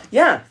say that?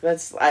 Yeah,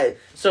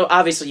 so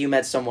obviously you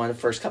met someone the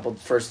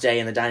first day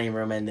in the dining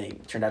room and they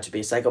turned out to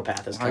be a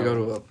psychopath. I go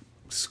to a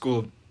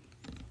school,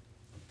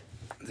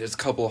 there's a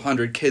couple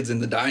hundred kids in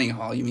the dining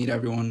hall. You meet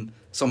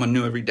someone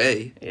new every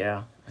day.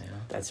 Yeah.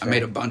 I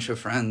made a bunch of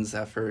friends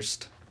that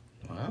first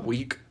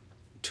week,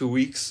 2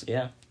 weeks.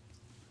 Yeah.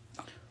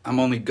 I'm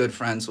only good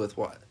friends with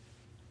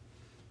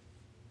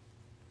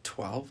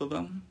 12 of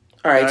them?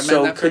 All right,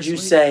 so could you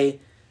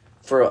say,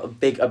 for a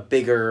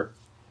bigger,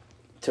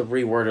 to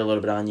reword it a little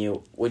bit on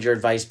you, would your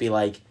advice be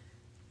like,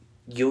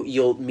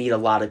 you'll meet a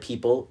lot of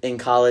people in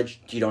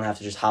college, you don't have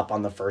to just hop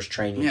on the first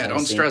train? Yeah, don't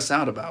stress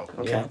out about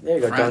there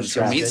you go. Don't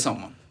stress. Meet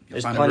someone.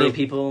 There's plenty of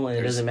people, and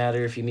it doesn't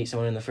matter if you meet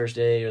someone in the first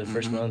day or the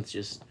first month,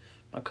 just...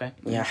 Okay.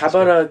 Yeah. How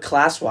about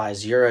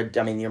class-wise? Your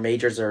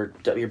majors are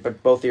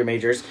both of your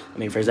majors. Let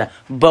me rephrase that.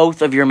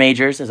 Both of your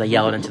majors, as I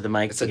yell it into the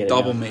mic. It's a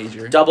double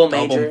major. Double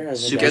major.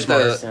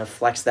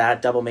 Flex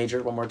that double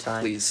major one more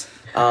time, please.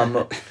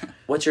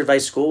 What's your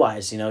advice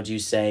school-wise? Do you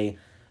say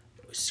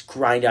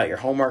grind out your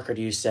homework, or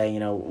do you say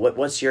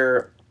what's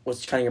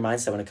kind of your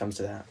mindset when it comes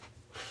to that?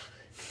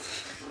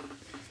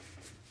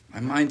 My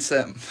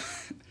mindset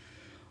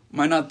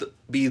might not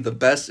be the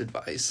best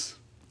advice.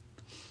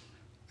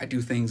 I do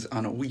things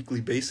on a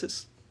weekly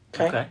basis.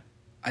 Okay.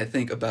 I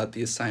think about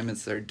the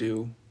assignments that are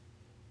due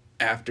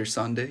after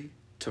Sunday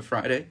to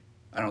Friday.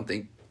 I don't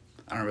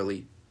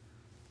really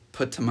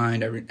put to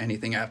mind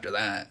anything after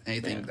that.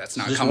 Anything that's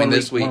not coming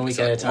this week. 1 week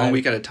at a time. 1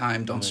 week at a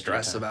time. Don't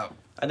stress about.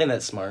 I think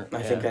that's smart.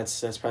 I think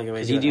that's probably the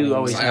way. You do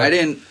always. I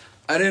didn't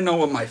know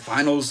when my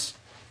finals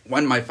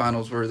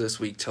were this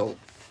week till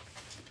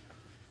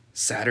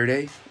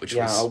Saturday, which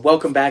was...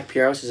 welcome back,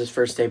 Piero. This is his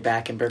first day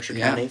back in Berkshire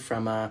County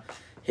from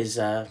his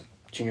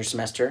junior fall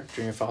semester.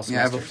 Yeah,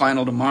 I have a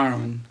final tomorrow,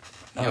 and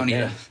you don't need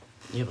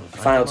a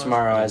final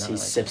tomorrow as he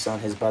sips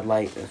on his Bud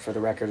Light, for the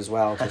record as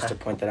well, just to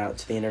point that out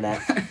to the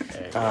internet.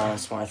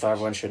 That's what I thought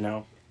everyone should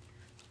know.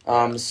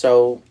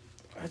 So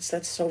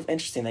that's so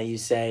interesting that you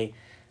say.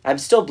 I'm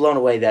still blown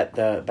away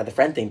by the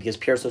friend thing, because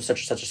Pierre's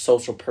such a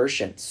social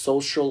person.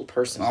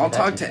 I'll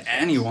talk to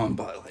anyone,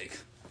 but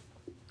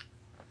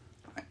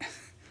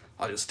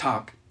I'll just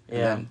talk. Yeah.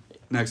 And then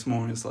next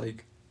morning it's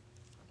like,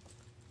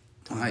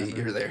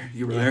 you're there.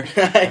 You were there.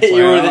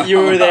 You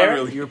were there.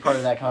 Really. You were part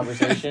of that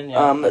conversation.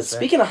 Yeah,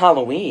 speaking of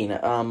Halloween,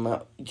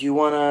 do you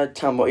want to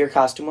tell me what your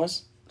costume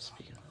was?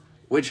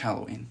 Which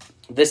Halloween?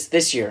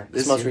 This year.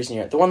 This most recent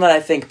year. The one that I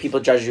think people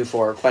judge you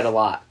for quite a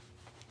lot.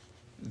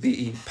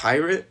 The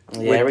pirate?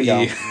 Yeah, there we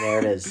go. There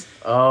it is.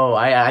 Oh,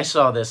 I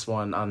saw this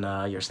one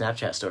on your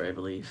Snapchat story, I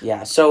believe.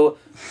 Yeah, so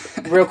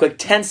real quick,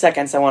 10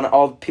 seconds. I want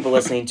all people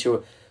listening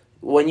to,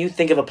 when you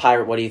think of a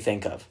pirate, what do you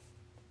think of?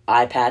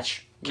 Eye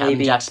patch?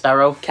 Captain Jack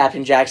Sparrow.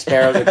 Captain Jack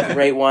Sparrow is a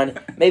great one.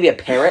 Maybe a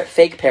parrot,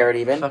 fake parrot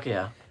even. Fuck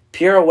yeah.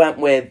 Piero went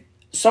with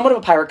somewhat of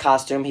a pirate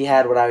costume. He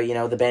had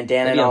the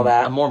bandana and all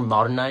that. A more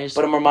modernized.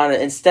 But a more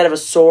modern. Instead of a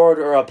sword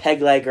or a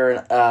peg leg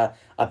or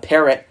a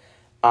parrot,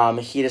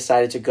 he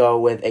decided to go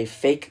with a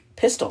fake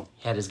pistol.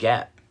 He had his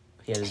gat.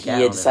 He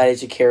had decided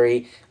to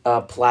carry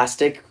a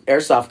plastic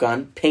airsoft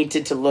gun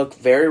painted to look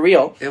very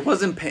real. It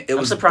wasn't. It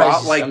was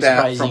bought like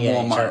that from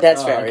Walmart.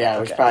 That's fair. Yeah, it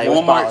was probably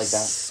Walmart bought like that.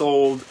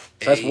 Sold.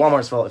 So that's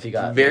Walmart's fault if you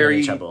got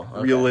very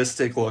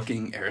realistic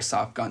looking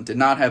airsoft gun. Did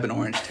not have an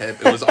orange tip.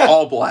 It was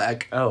all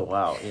black. Oh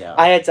wow, yeah.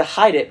 I had to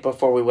hide it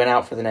before we went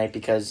out for the night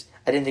because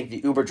I didn't think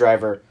the Uber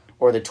driver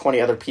or the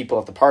 20 other people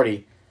at the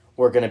party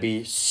were going to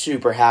be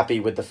super happy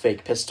with the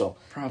fake pistol.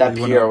 Probably that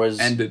Pierre was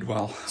ended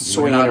well.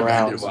 Swinging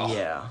around.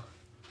 Yeah.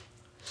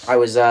 He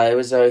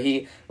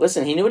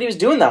knew what he was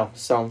doing though.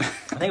 So I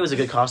think it was a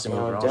good costume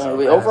overall.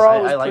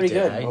 Overall, it was pretty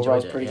good. Overall,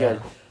 it was pretty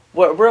good.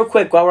 Real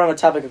quick, while we're on the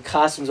topic of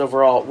costumes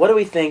overall, what do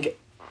we think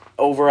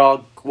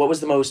overall? What was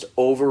the most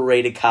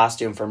overrated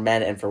costume for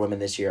men and for women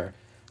this year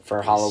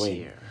for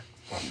Halloween?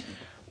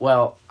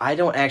 Well, I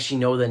don't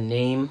actually know the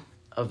name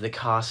of the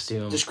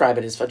costume. Describe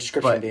it as a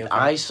description. But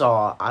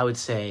I would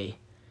say,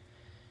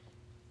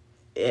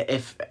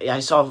 if I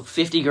saw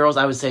 50 girls,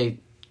 I would say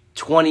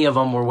 20 of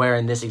them were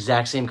wearing this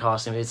exact same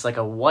costume. It's like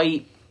a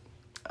white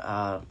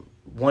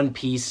one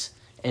piece,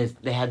 and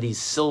they had these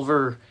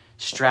silver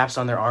straps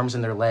on their arms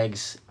and their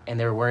legs, and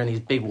they were wearing these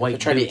big white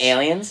boots. Trying to be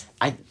aliens?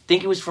 I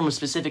think it was from a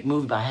specific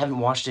movie, but I haven't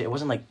watched it. It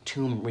wasn't like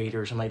Tomb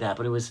Raider or something like that,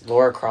 but it was...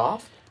 Lara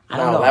Croft? I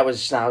don't know. That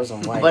was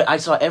in white. But I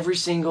saw every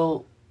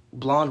single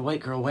blonde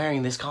white girl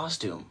wearing this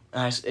costume.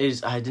 And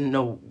I didn't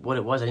know what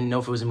it was. I didn't know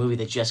if it was a movie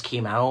that just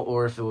came out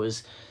or if it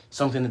was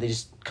something that they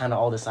just kind of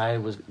all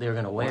decided they were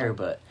going to wear.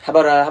 But how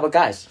about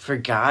guys? For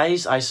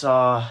guys, I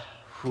saw...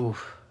 let's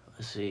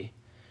see.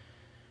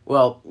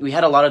 Well, we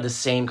had a lot of the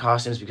same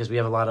costumes because we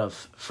have a lot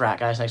of frat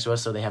guys next to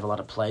us, so they have a lot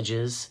of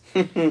pledges.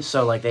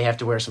 So, like, they have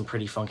to wear some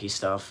pretty funky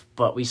stuff.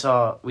 But we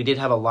did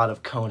have a lot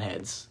of cone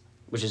heads,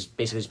 which is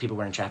basically just people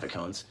wearing traffic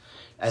cones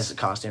as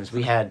costumes.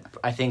 We had,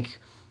 I think,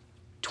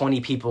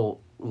 20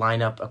 people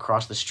line up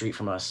across the street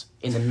from us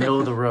in the middle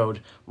of the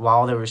road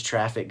while there was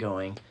traffic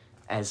going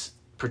as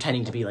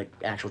pretending to be, like,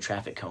 actual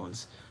traffic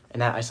cones.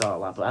 And that I saw a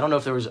lot. But I don't know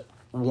if there was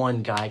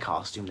one guy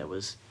costume that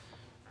was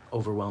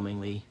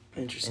overwhelmingly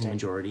in the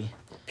majority.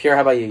 Pierre,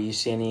 how about you? You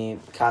see any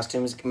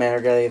costumes, man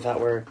or guy, that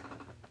were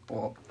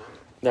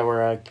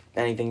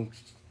anything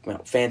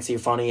fancy or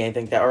funny?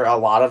 Anything that, or a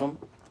lot of them?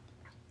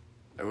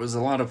 There was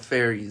a lot of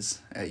fairies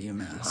at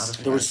UMass.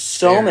 There were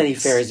so many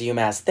fairies at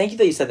UMass. Thank you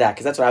that you said that,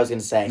 because that's what I was going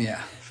to say.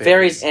 Yeah,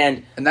 fairies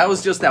and that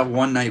was just that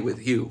one night with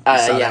Hugh.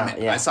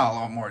 I saw a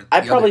lot more.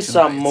 I probably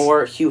saw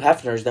more Hugh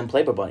Hefners than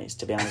Playboy Bunnies,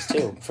 to be honest,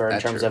 too. In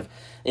terms of,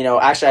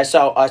 actually, I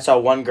saw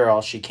one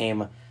girl. She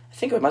came. I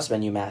think it must have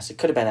been UMass. It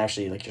could have been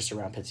actually like just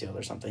around Pittsfield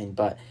or something.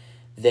 But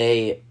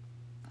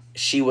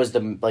she was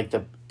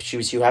she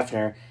was Hugh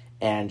Hefner,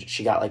 and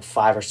she got like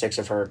 5 or 6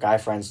 of her guy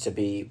friends to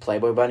be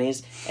Playboy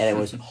Bunnies, and it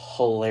was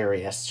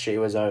hilarious. She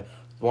was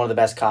one of the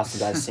best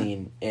costumes I've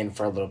seen in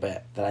for a little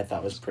bit that I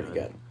thought was pretty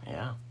good.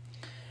 Yeah.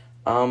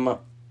 I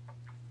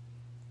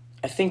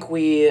think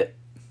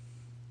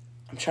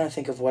I'm trying to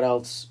think of what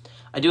else.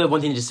 I do have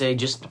one thing to say,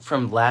 just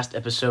from last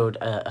episode,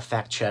 a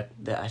fact check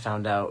that I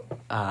found out.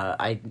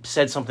 I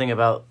said something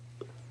about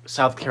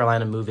South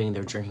Carolina moving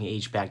their drinking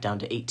age back down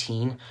to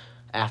 18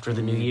 after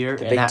the new year.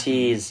 The big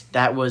tease.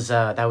 That was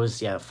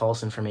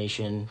false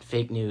information,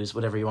 fake news,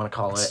 whatever you want to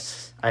call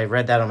it. I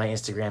read that on my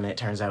Instagram, and it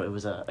turns out it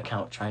was an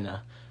account trying to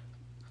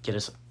get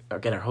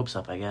our hopes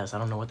up, I guess. I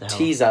don't know what the hell.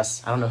 Tease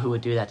us. I don't know who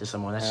would do that to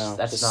someone. That's the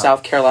not,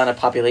 South Carolina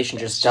population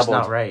just doubled.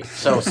 Just not right.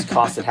 So it's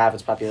costed half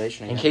its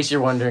population. In case you're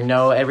wondering,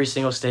 no, every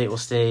single state will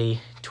stay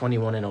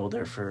 21 and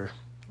older for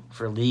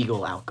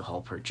legal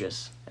alcohol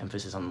purchase.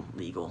 Emphasis on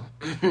legal.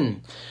 But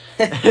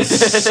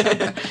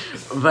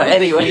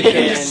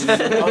anyways, I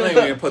don't think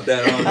we can put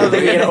that on. I don't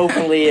think we can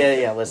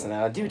openly. Listen,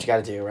 do what you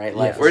got to do, right?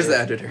 Where's the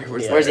editor?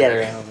 Where's the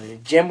editor?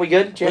 Jim, we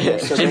good?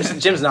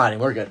 Jim's nodding.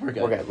 We're good. We're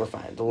good. We're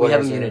fine. We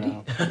have immunity.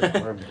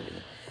 We're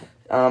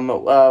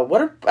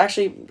what are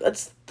actually?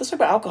 Let's talk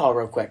about alcohol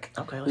real quick.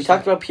 Okay. We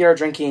talked about Pierre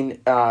drinking.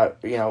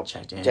 Jack Daniels.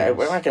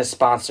 We're not going to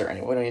sponsor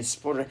anyone.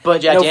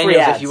 But Jack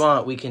Daniels, if you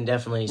want, we can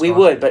definitely. We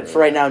would, but for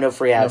right now, no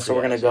free ads. So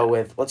we're going to go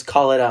with. Let's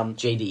call it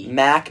JD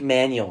Mac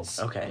Manuals.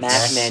 Okay.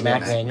 Mac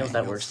Manuals.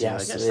 That works.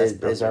 Yes, too, I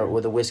guess is our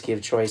with a whiskey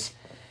of choice.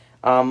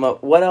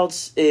 What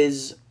else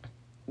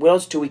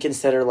do we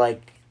consider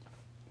like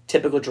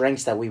typical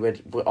drinks that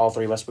all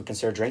three of us would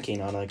consider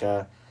drinking on like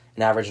an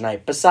average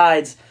night?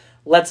 Besides,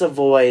 let's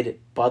avoid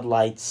Bud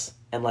Lights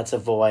and let's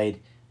avoid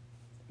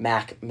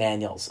Mac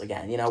Manuals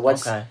again.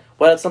 What's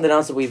something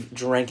else that we've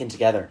drinking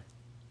together?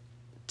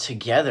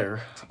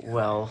 Together,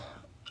 well.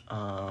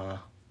 I'm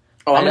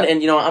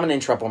gonna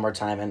interrupt one more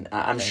time, and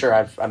I'm sure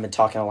I've been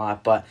talking a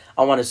lot, but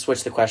I want to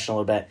switch the question a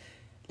little bit.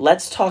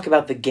 Let's talk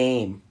about the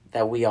game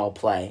that we all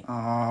play.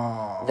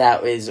 Oh.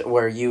 That is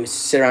where you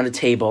sit around a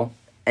table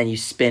and you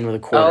spin with a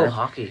quarter. Oh,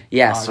 hockey.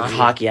 Yes,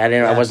 hockey.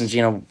 I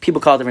wasn't.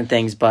 People call it different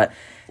things, but.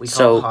 We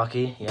call it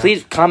hockey. Yeah.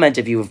 Please comment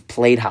if you have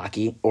played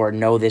hockey or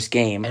know this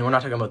game. And we're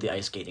not talking about the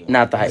ice skating.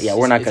 Not the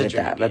we're not good at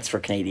that. That's for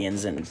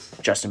Canadians and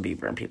Justin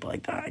Bieber and people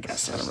like that. I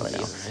guess I don't really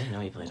know. I didn't know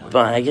he played hockey.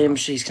 But I get him.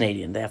 She's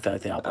Canadian. I feel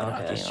like they all play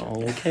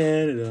hockey.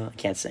 Canada. I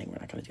can't sing. We're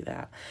not going to do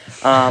that.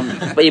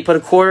 But you put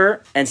a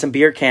quarter and some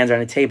beer cans on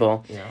a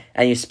table,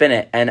 and you spin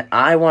it. And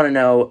I want to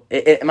know: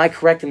 am I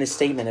correct in this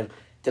statement?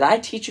 Did I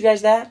teach you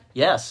guys that?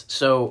 Yes.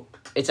 So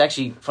it's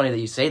actually funny that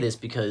you say this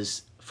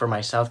because for my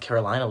South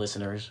Carolina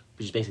listeners,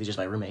 which is basically just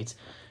my roommates,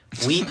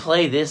 we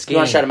play this game. You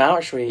want to shout them out,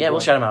 or should we? Yeah, we'll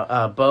shout them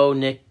out. Bo,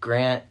 Nick,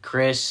 Grant,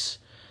 Chris,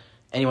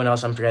 anyone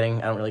else I'm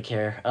forgetting, I don't really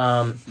care.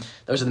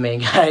 Those are the main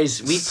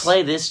guys. We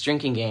play this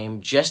drinking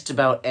game just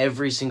about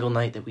every single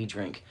night that we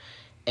drink.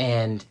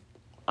 And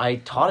I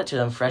taught it to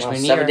them freshman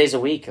year. 7 days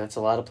a week. That's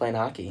a lot of playing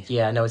hockey.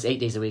 Yeah, no, it's 8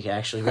 days a week,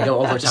 actually. We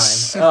go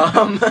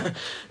overtime.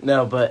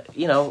 No, but,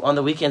 on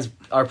the weekends,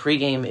 our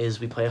pregame is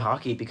we play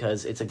hockey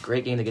because it's a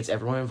great game that gets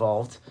everyone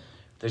involved.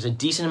 There's a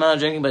decent amount of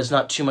drinking, but it's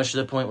not too much to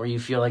the point where you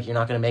feel like you're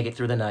not going to make it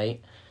through the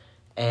night.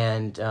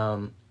 And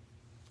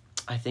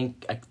I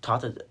think I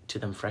taught it to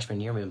them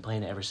freshman year. We've been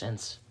playing it ever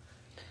since.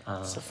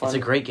 It's a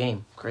great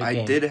game.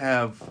 I did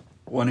have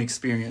one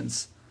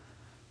experience.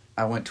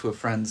 I went to a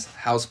friend's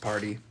house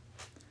party,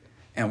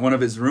 and one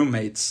of his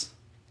roommates,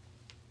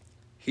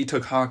 he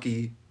took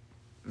hockey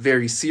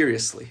very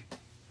seriously.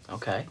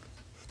 Okay.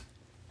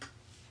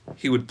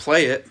 He would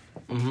play it.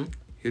 Mm-hmm.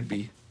 He'd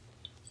be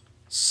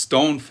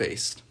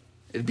stone-faced.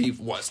 It'd be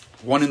 1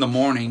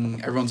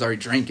 a.m. Everyone's already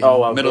drinking.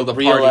 Middle of the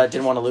real, party.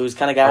 Didn't want to lose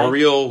kind of guy.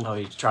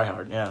 You try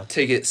hard. Yeah.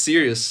 Take it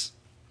serious.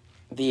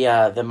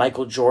 The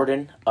Michael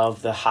Jordan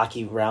of the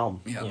hockey realm.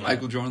 Yeah,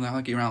 Michael Jordan, the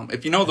hockey realm.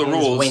 If you know the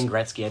rules, Wayne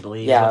Gretzky, I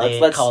believe. Yeah,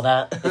 let's call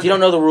that. If you don't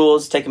know the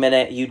rules, take a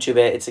minute, YouTube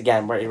it. It's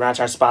we're not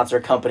trying to sponsor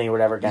a company or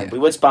whatever. Again, we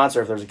would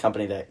sponsor if there was a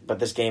company but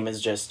this game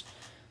is just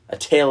a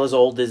tale as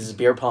old as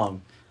beer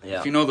pong. Yeah.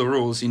 If you know the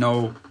rules, you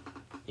know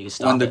you can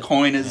stop when the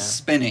coin is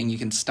spinning, you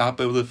can stop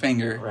it with a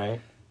finger.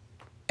 Right.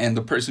 And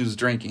the person who's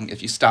drinking,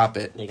 if you stop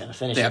it, they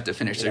have to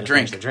finish their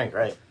drink.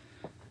 Right.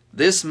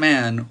 This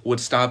man would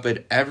stop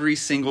it every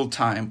single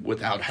time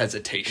without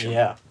hesitation.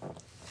 Yeah.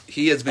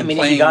 He has been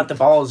playing... if you got the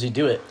balls, you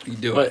do it. You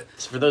do but it.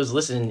 But for those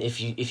listening,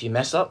 if you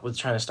mess up with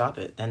trying to stop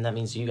it, then that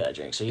means you got to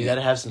drink. So you got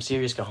to have some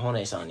serious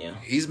cojones on you.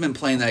 He's been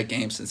playing that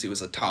game since he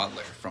was a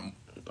toddler from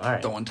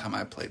the one time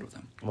I played with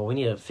him. Well, we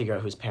need to figure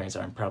out whose parents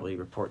are and probably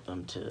report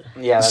them to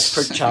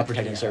that's Child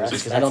Protective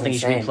Services, because I don't think you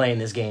should be playing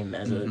this game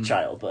as a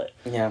child. But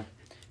yeah.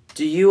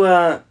 Do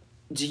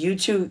you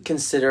two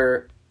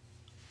consider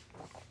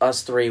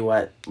us three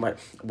what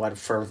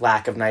for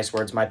lack of nice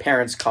words my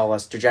parents call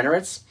us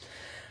degenerates?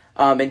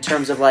 In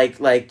terms of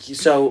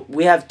so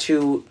we have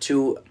two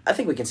I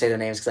think we can say their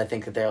names because I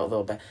think that they're a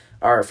little bit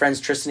our friends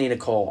Tristan and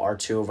Nicole are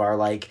two of our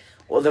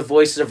the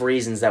voices of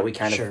reasons that we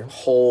kind of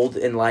hold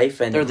in life,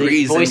 and they're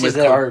the voices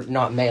that are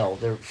not male.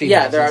 They're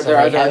female. Yeah,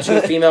 there are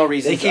two female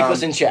reasons. They keep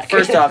us in check.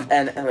 First off,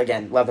 and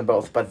again, love them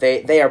both, but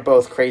they are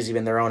both crazy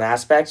in their own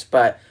aspects.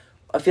 But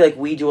I feel like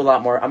we do a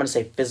lot more. I'm gonna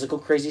say physical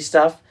crazy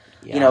stuff.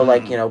 Yeah.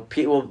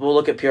 We'll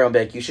look at Piero and be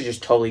like, "You should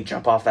just totally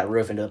jump off that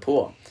roof into the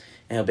pool,"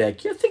 and he'll be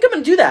like, "You think I'm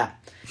gonna do that?"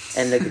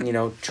 And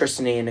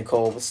Tristan and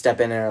Nicole will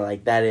step in and are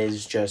like, "That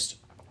is just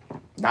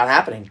not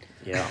happening."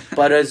 Yeah.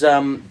 But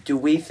do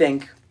we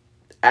think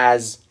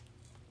as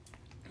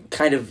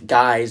kind of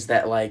guys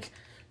that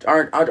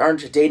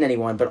aren't dating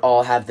anyone, but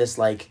all have this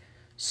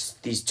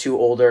these two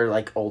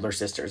older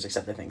sisters,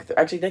 except I think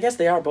actually I guess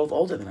they are both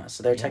older than us,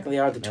 so they technically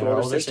are the two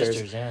older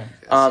sisters. Yeah.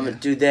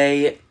 Do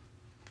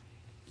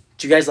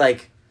you guys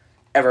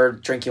ever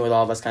drinking with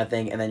all of us kind of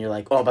thing, and then you're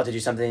like, oh, I'm about to do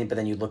something, but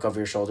then you look over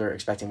your shoulder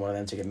expecting one of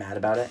them to get mad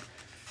about it?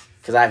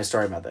 Because I have a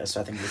story about this, so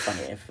I think it'd be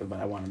funny but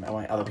I want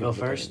other people to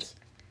go first.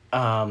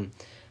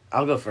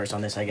 I'll go first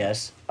on this, I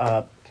guess.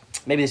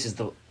 Maybe this is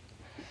the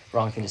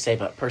wrong thing to say,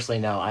 but personally,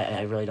 no,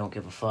 I really don't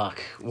give a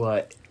fuck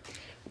what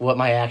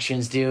my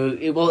actions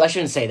do. Well, I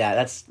shouldn't say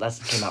that. That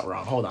came out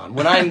wrong. Hold on.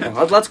 When I'm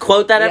let's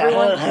quote that,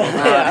 everyone.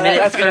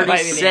 That's gonna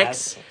bite me in the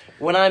ass.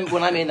 When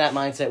I'm in that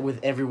mindset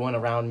with everyone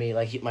around me,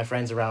 my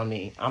friends around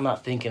me, I'm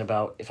not thinking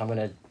about if I'm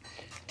gonna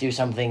do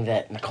something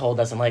that Nicole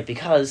doesn't like,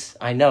 because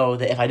I know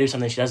that if I do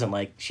something she doesn't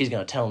like, she's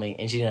gonna tell me,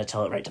 and she's gonna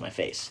tell it right to my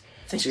face.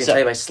 I think she's gonna tell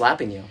you by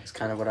slapping you. It's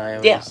kind of what I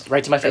always... Yeah,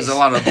 right to my face. There's a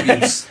lot of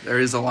abuse. There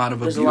is a lot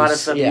of abuse. There's a lot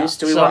of abuse. Yeah.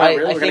 Do we want to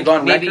really? We're gonna go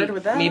on record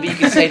with that? Maybe you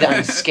could say that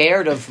I'm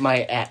scared of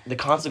the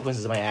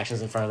consequences of my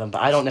actions in front of them,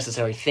 but I don't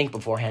necessarily think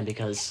beforehand,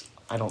 because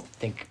I don't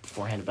think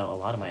beforehand about a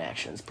lot of my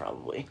actions,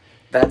 probably.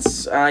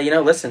 That's,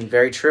 listen,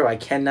 very true. I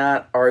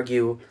cannot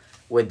argue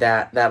with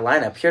that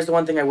lineup. Here's the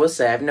one thing I will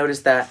say. I've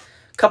noticed that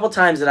a couple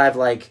times that I've,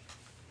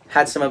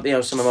 had some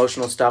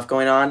emotional stuff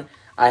going on,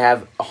 I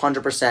have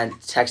 100%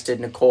 texted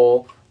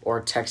Nicole or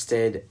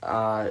texted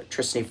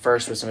Tristan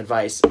first with some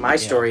advice. My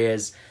story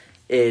is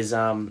this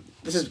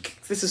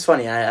is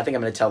funny. I think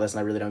I'm going to tell this, and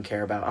I really don't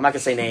care about. I'm not going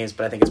to say names,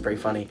 but I think it's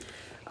pretty funny.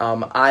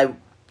 I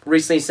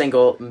recently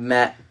single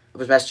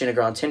was messaging a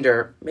girl on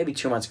Tinder maybe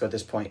 2 months ago at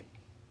this point.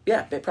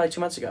 Yeah, probably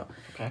 2 months ago.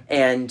 Okay.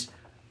 And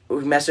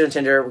we messaged on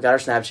Tinder. We got our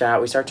Snapchat.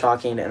 We started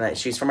talking, and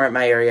she's from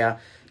my area.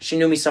 She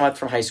knew me somewhat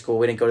from high school.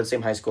 We didn't go to the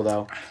same high school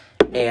though.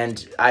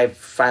 And I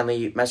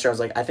finally messaged her. I was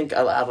like, I think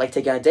I'd like to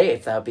take you on a date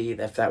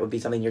if that would be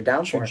something you're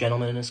down for.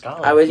 Gentleman and a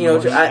scholar. I would,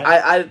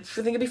 I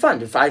think it'd be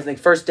fun. I think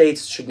first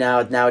dates should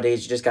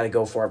nowadays you just got to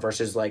go for it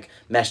versus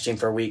messaging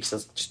for a week. So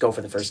just go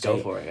for the first date.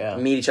 Go for it. Yeah.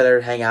 Meet each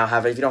other, hang out,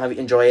 if you don't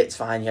enjoy it, it's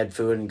fine. You had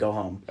food and go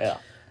home. Yeah.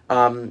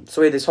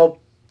 So we had this whole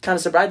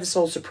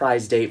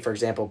surprise date, for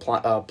example,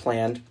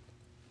 planned.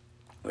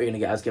 We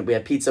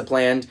had pizza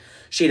planned.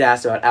 She'd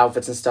asked about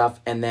outfits and stuff,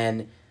 and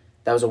then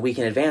that was a week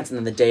in advance, and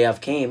then the day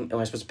of came, and I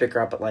was supposed to pick her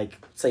up at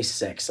say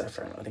 6. I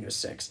think it was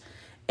 6.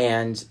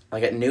 And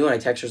at noon, I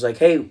texted her,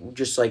 hey,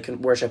 just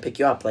where should I pick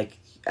you up?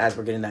 As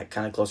we're getting that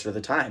kind of closer to the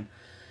time.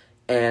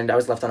 And I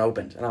was left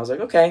unopened. And I was like,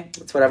 okay,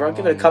 it's whatever. I'll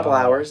give it a couple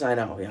hours. I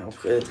know,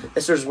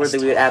 this was where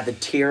we would add the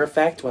tier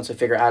effect once we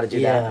figure out how to do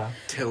that.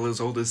 Tale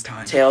as old as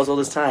time. Tale as old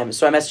as time.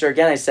 So I messaged her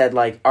again. I said,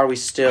 are we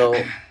still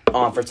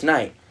on for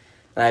tonight?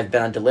 And I've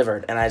been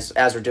undelivered. And as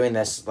we're doing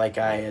this,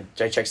 I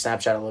checked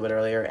Snapchat a little bit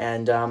earlier,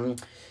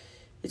 and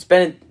it's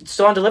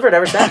still undelivered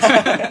ever since.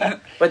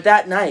 But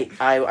that night,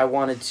 I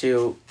wanted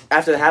to.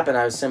 After that happened,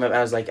 I was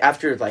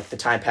after the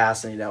time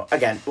passed, and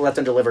again, left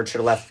undelivered. Should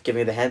have left,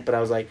 giving me the hint, but I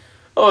was like,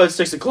 oh, it's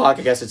 6:00.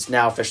 I guess it's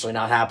now officially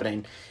not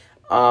happening.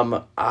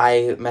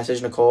 I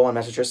messaged Nicole and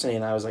messaged Tristan,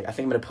 and I was like, I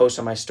think I'm gonna post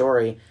on my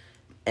story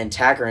and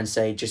tag her and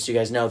say, just so you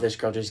guys know, this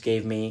girl just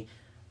gave me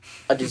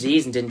a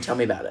disease and didn't tell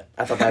me about it.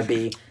 I thought that'd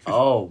be.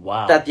 Oh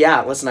wow.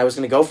 Listen, I was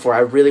gonna go for it.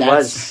 I really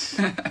was.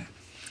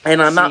 And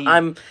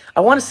I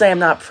want to say I'm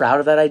not proud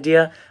of that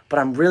idea, but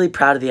I'm really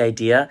proud of the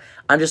idea.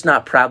 I'm just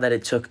not proud that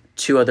it took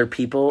 2 other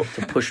people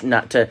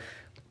to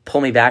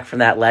pull me back from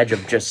that ledge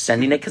of just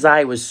sending it, because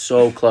I was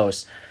so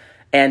close.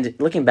 And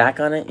looking back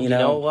on it, you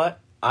know what?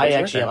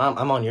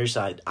 I'm on your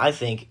side. I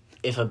think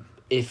if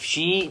if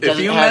she if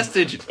you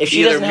messaged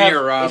either me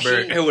or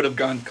Robert, it would have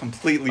gone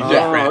completely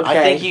different.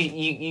 Okay. I think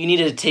you need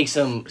to take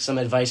some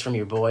advice from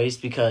your boys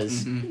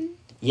because,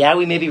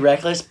 we may be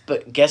reckless,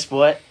 but guess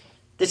what?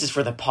 This is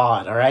for the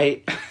pod, all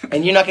right?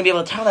 And you're not going to be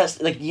able to tell us,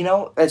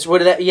 That's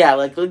what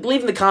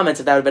leave in the comments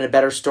if that would have been a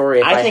better story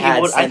if I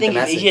had sent the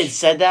message. If he had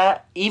said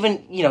that,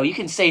 even, you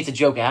can say it's a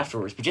joke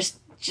afterwards, but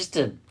just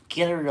to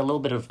get her a little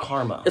bit of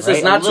karma. It's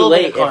not too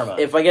late.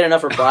 If I get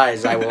enough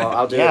replies,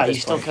 I'll do it. Yeah, you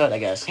still could, I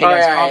guess. Hey, all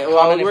guys, right.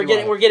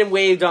 Well, we're getting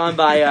waved on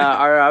by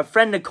our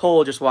friend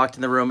Nicole. Just walked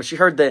in the room. She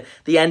heard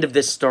the end of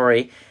this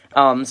story.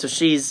 So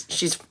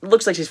she's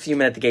looks like she's a few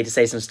minutes at the gate to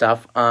say some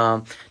stuff.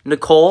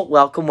 Nicole,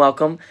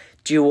 welcome.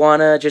 Do you want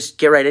to just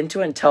get right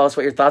into it and tell us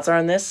what your thoughts are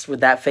on this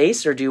with that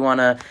face, or do you want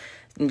to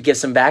give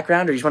some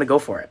background, or do you just want to go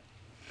for it?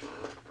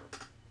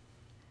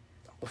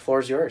 The floor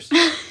is yours.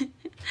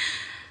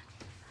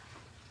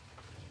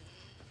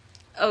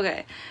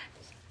 Okay.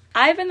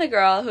 I've been the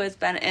girl who has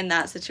been in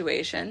that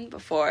situation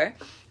before.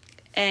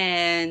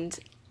 And,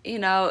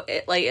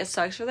 it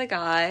sucks for the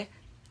guy.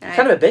 And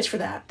kind of a bitch for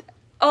that.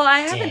 Oh,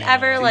 I haven't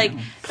ever,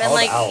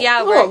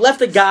 been left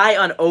the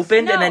guy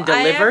unopened and then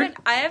delivered?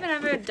 I haven't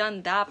ever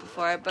done that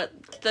before, but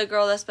the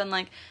girl that's been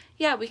like,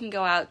 yeah, we can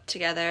go out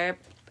together.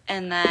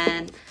 And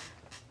then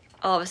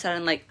all of a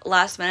sudden,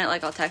 last minute,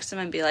 I'll text him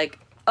and be like,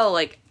 oh,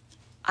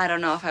 I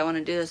don't know if I want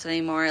to do this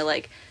anymore,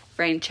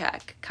 rain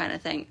check kind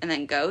of thing, and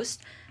then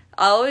ghost.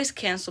 I'll always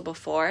cancel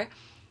before,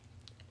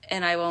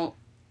 and I won't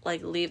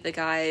leave the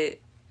guy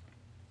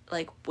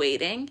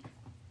waiting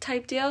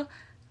type deal.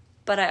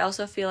 But I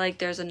also feel like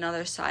there's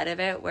another side of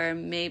it where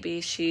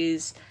maybe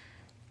she's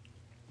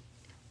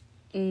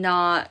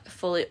not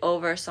fully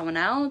over someone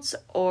else,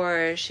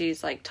 or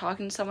she's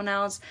talking to someone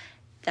else,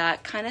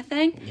 that kind of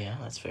thing. Yeah,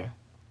 that's fair.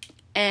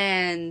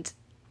 And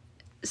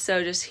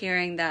so just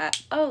hearing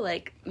that,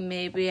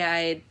 maybe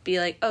I'd be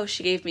like, oh,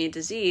 she gave me a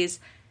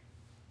disease.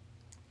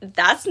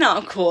 That's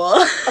not cool.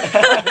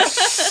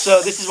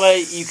 So this is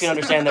why you can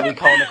understand that we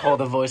call Nicole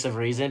the voice of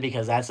reason,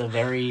 because that's a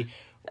very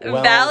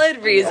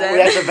valid reason.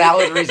 That's a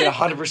valid reason,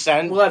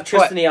 100%. We'll have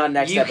Tristany on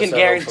next episode. You can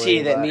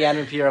guarantee that me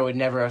and Piero would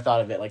never have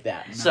thought of it like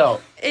that. No.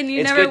 So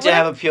it's good to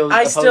have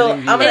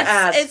opposing views.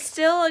 It's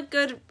still a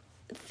good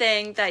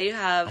thing that you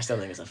have I still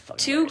think it's a fucking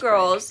two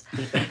girls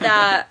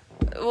that...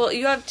 Well,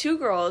 you have two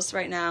girls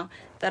right now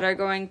that are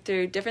going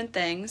through different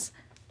things.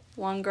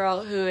 One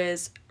girl who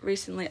is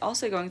recently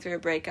also going through a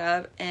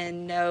breakup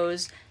and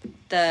knows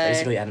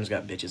Basically, Adam's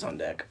got bitches on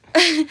deck.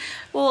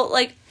 Well,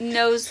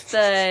 knows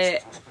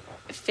the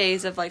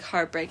phase of,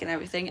 heartbreak and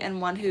everything.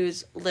 And one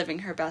who's living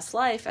her best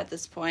life at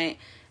this point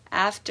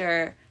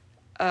after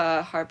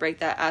a heartbreak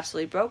that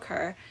absolutely broke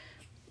her.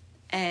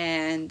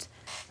 And...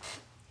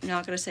 I'm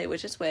not going to say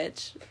which is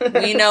which.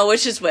 We know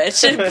which is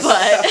which, but...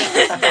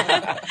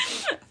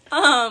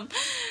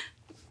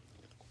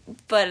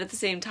 but at the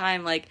same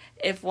time,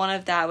 if one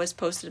of that was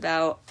posted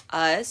about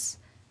us,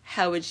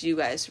 how would you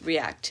guys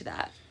react to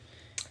that?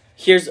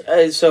 Here's,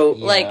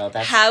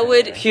 how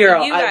would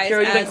Piero, you guys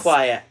Piero, you've been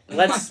quiet.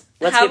 Let's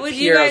how get would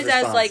Piero's you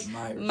guys response.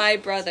 as, my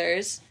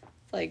brothers,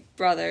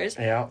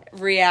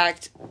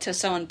 react to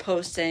someone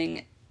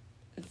posting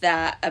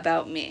that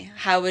about me?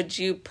 How would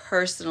you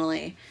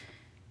personally...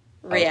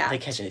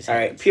 react? All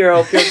right,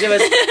 Piero,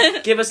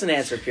 give us an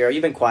answer, Piero.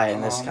 You've been quiet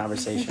in this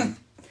conversation.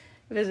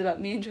 It is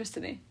about me and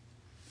Tristany.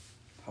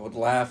 I would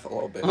laugh a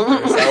little bit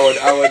first.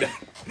 I would.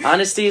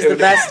 Honesty is the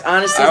best.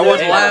 Honesty. I would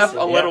laugh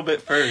a little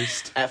bit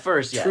first. At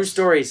first, yes. True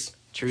stories.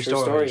 True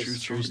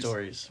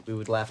stories. We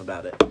would laugh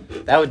about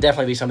it. That would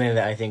definitely be something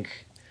that I think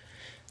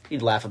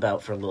you'd laugh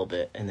about for a little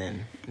bit, and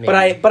then. Maybe...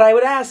 But I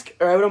would ask,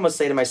 or I would almost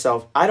say to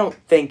myself, I don't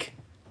think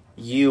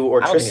you or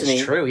Tristany... I don't think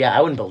it's true. Yeah,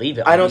 I wouldn't believe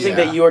it. I don't think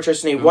that you or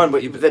Tristany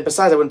but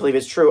besides, I wouldn't believe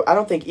it's true. I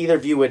don't think either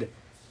of you would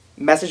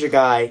message a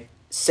guy,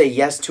 say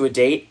yes to a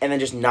date, and then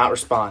just not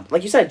respond.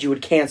 Like you said, you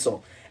would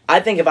cancel. I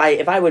think if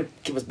I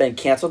was been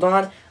canceled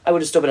on, I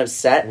would have still been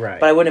upset. Right.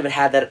 But I wouldn't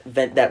have had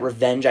that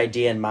revenge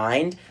idea in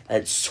mind,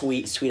 that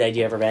sweet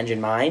idea of revenge in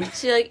mind.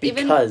 See,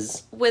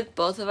 because even with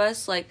both of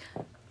us,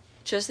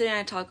 Tristany and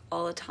I talk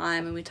all the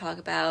time, and we talk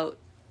about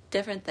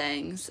different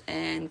things,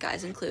 and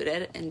guys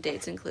included, and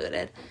dates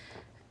included.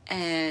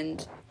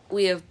 And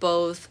we have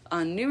both,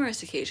 on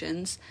numerous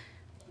occasions,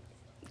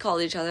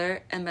 called each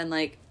other and been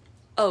like,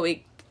 oh,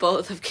 we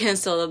both have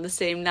canceled on the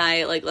same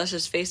night. Let's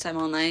just FaceTime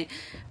all night.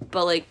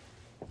 But,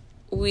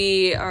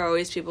 we are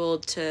always people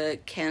to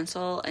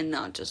cancel and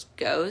not just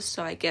ghost.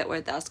 So I get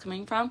where that's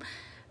coming from.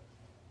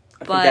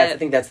 I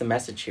think that's the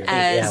message here.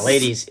 Yeah,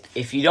 ladies,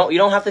 if you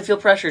don't have to feel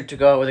pressured to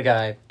go out with a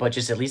guy, but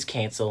just at least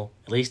cancel.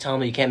 At least tell him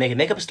that you can't make it.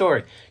 Make up a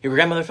story. Your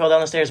grandmother fell down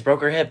the stairs,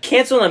 broke her hip.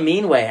 Cancel in a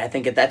mean way. I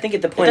think at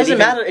the point.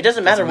 It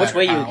doesn't matter which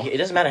way It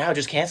doesn't matter how.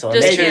 Just cancel.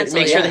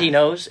 Make sure that he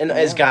knows. And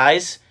as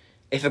guys,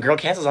 if a girl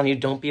cancels on you,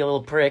 don't be a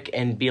little prick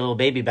and be a little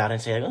baby about it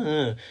and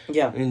say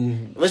yeah.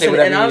 And listen,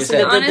 and honestly,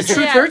 the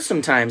truth hurts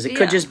sometimes. It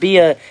could just be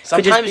a.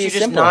 Sometimes you're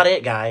just not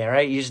it, guy. All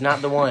right, you're just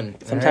not the one.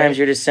 Sometimes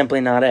you're just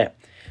simply not it.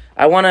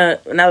 I want to,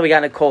 now that we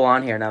got Nicole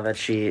on here, now that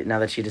she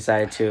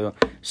decided to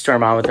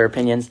storm on with her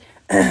opinions,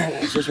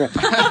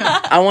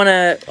 I want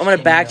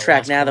to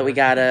backtrack now that we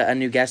got a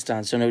new guest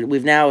on. So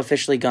we've now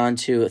officially gone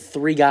to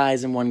 3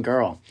 guys and 1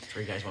 girl.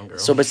 3 guys, 1 girl.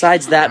 So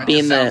besides that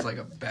being sounds like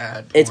a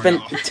bad it's been.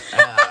 porno.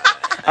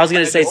 I was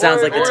gonna say it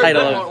sounds like the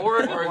title of. All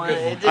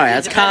right,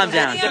 let's calm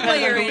down.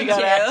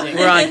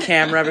 We're on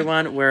camera,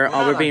 everyone.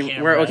 We're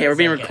being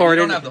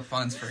recorded. We don't have the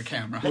funds for a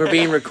camera. We're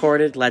being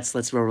recorded. Let's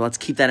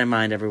keep that in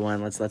mind,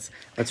 everyone. Let's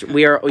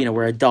we are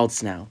we're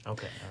adults now.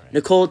 Okay. All right.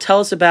 Nicole, tell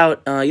us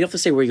about. You don't have to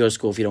say where you go to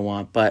school if you don't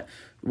want, but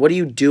what do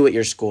you do at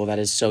your school that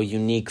is so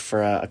unique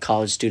for a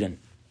college student?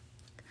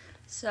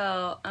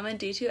 So I'm a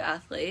D2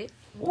 athlete.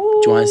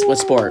 Do you want what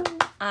sport?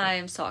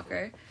 I'm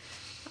soccer.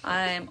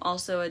 I'm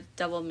also a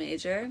double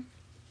major.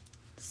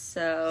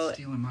 So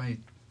Stealing my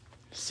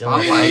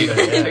Spotlight.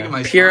 taking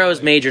my Piero's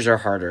spotlight. majors are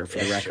harder for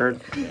the record.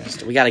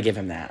 Yeah. We got to give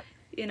him that.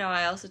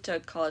 I also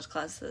took college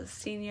classes as a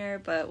senior,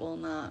 but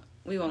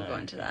we won't go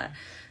into that.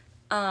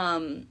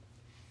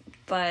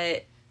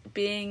 But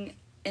being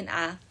an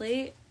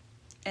athlete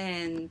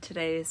in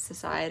today's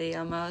society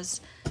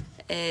almost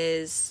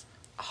is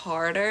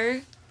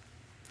harder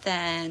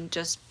than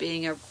just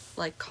being a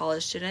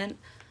college student,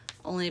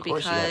 only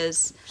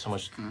because so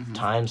much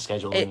time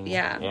scheduling.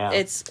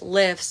 it's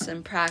lifts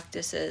and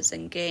practices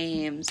and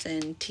games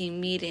and team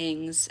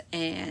meetings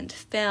and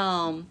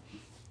film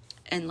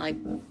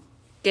and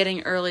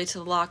getting early to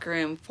the locker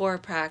room for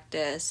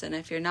practice, and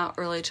if you're not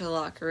early to the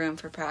locker room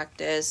for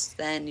practice,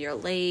 then you're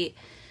late,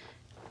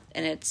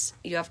 and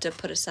you have to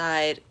put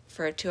aside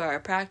for a 2-hour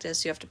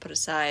practice, you have to put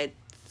aside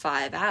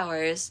 5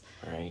 hours,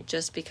 Right.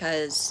 just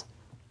because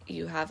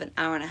you have an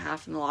hour and a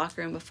half in the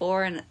locker room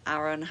before and an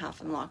hour and a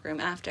half in the locker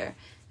room after, and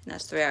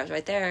that's 3 hours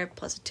right there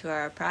plus a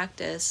 2-hour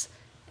practice.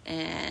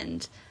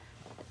 And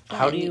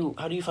How do you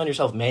find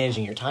yourself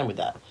managing your time with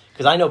that?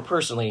 Because I know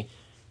personally,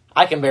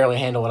 I can barely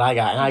handle what I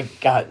got, and I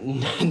got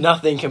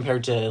nothing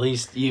compared to at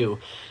least you.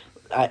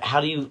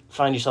 How do you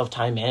find yourself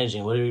time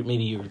managing? What are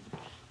maybe your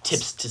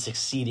tips to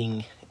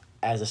succeeding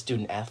as a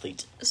student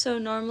athlete? So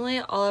normally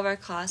all of our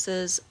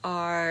classes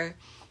are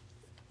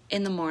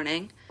in the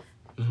morning,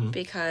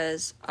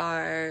 because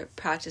our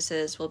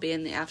practices will be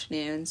in the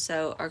afternoon.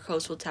 So our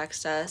coach will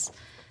text us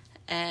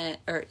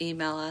or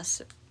email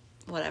us,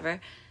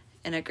 whatever,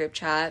 in a group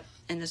chat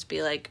and just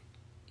be like,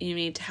 you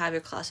need to have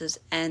your classes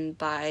end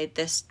by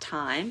this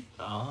time.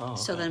 Oh,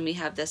 okay. So then we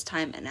have this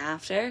time and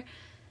after.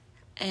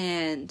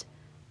 And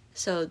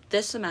so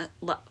this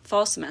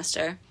fall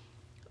semester,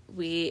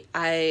 he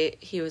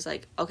was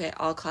like, okay,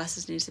 all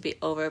classes needs to be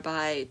over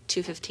by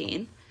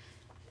 2:15.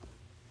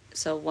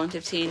 So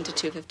 1:15 to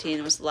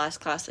 2:15 was the last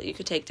class that you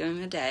could take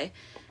during the day.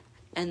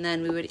 And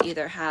then we would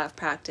either have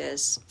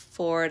practice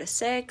 4 to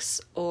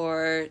 6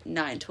 or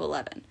 9 to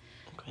 11.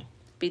 Okay.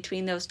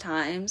 Between those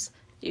times,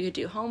 you could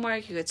do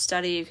homework, you could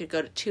study, you could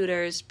go to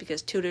tutors,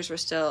 because tutors were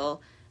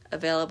still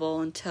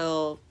available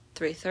until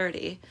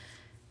 3:30.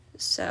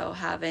 So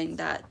having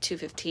that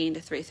 2:15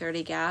 to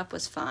 3:30 gap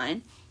was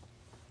fine.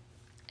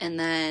 And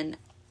then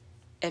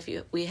if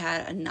we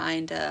had a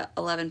 9 to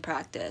 11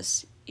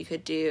 practice, you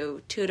could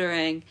do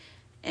tutoring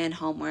and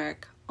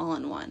homework all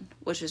in one,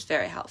 which was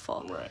very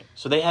helpful. Right.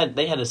 So they had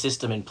a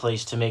system in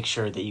place to make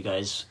sure that you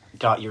guys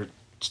got your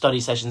study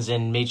sessions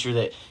in, made sure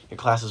that your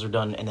classes were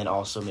done, and then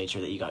also made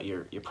sure that you got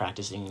your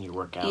practicing and your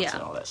workouts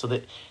and all that. So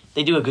that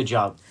they do a good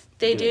job.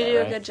 They do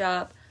a good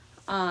job.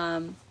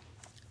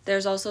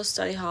 There's also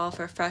study hall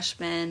for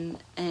freshmen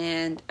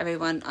and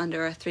everyone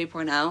under a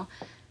 3.0.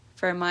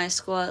 For my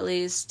school, at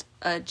least,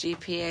 a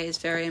GPA is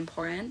very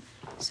important.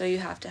 So you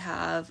have to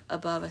have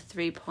above a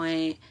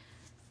 3.2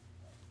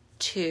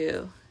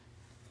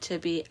 to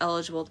be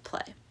eligible to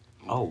play.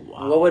 Oh,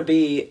 wow. What would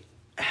be,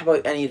 how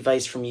about any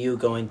advice from you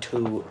going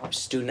to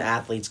student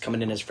athletes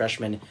coming in as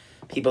freshmen,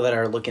 people that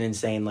are looking and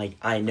saying, like,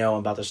 I know I'm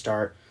about to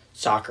start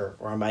soccer,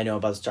 or I know I'm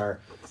about to start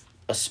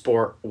a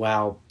sport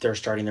while they're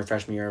starting their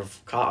freshman year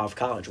of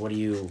college? What do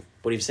you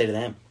say to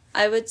them?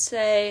 I would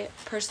say,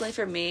 personally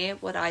for me,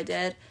 what I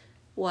did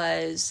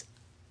was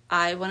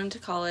I went into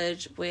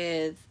college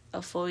with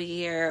a full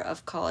year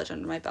of college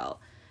under my belt.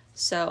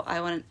 So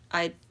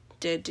I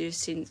did do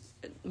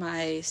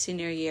my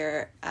senior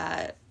year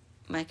at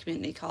my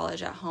community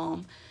college at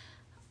home.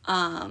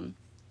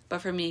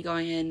 But for me,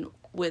 going in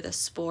with a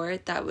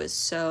sport that was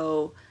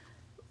so,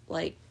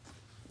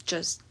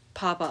 just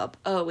pop up,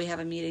 oh, we have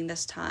a meeting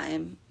this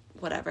time,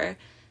 whatever.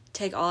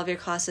 Take all of your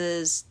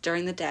classes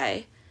during the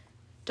day.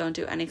 Don't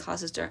do any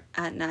classes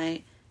at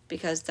night,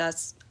 because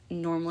that's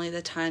normally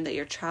the time that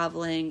you're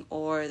traveling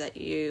or that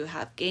you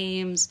have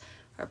games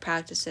or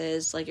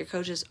practices. Your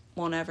coaches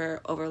won't ever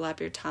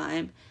overlap your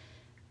time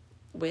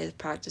with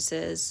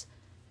practices,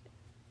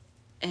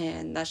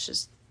 and that's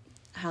just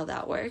how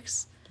that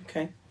works.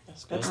 Okay.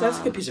 That's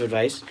a good piece of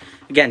advice.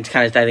 Again,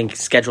 kind of, I think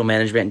schedule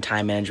management and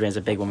time management is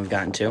a big one we've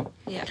gotten to.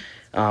 Yeah.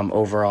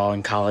 Overall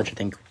in college, I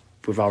think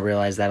we've all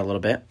realized that a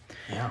little bit.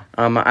 Yeah.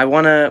 I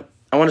want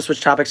to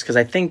switch topics, because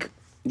I think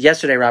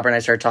yesterday Robert and I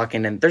started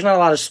talking, and there's not a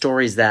lot of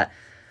stories that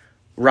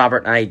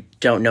Robert and I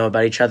don't know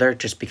about each other,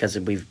 just because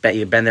you've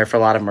been there for a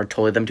lot of them or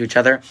told them to each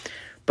other.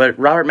 but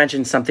Robert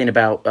mentioned something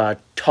about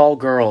tall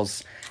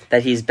girls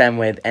that he's been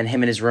with, and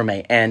him and his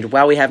roommate. And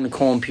while we have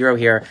Nicole and Piero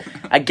here,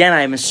 again,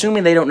 I'm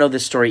assuming they don't know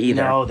this story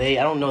either. No, I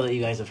don't know that you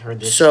guys have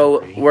heard this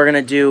story. We're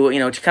gonna do,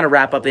 to kind of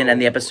wrap up and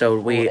end the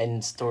episode.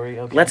 End story.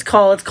 Okay. Let's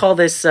call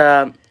this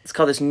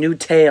New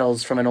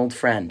Tales from an Old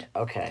Friend.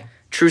 Okay.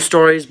 True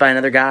stories by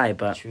another guy,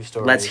 but True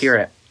stories. Let's hear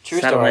it. True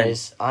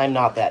stories. I'm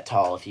not that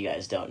tall, if you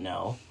guys don't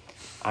know.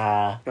 You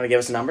want to give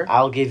us a number?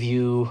 I'll give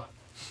you.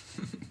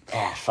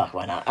 Fuck,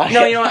 why not?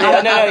 No, you know what?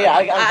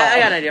 I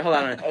got an idea. Hold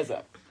on. What's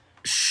up?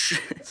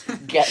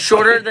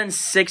 Shorter than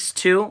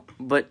 6'2",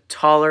 but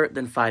taller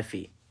than 5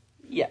 feet.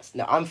 Yes.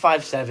 No, I'm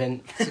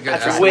 5'7",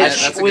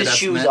 That's with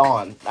shoes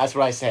on. That's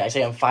what I say. I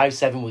say I'm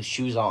 5'7" with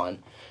shoes on,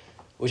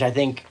 which I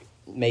think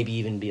maybe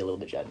even be a little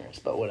bit generous,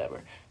 but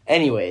whatever.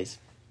 Anyways,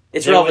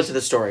 it's relevant to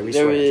the story.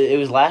 It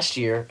was last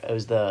year. It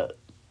was the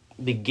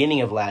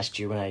beginning of last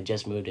year when I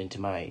just moved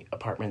into my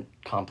apartment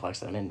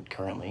complex that I'm in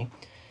currently,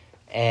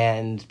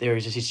 and there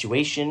was a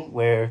situation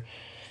where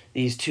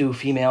these two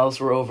females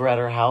were over at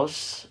our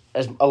house,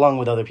 along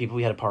with other people.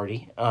 We had a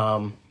party,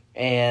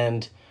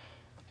 and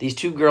these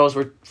two girls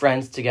were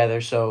friends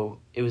together, so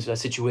it was a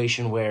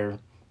situation where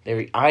they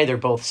were either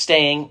both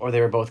staying or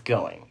they were both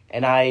going.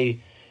 And I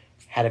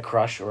had a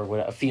crush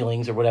or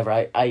feelings or whatever.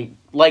 I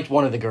liked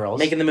one of the girls.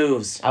 Making the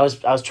moves. I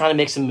was trying to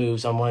make some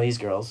moves on one of these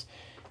girls,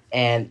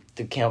 and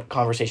the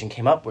conversation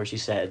came up where she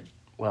said,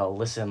 well,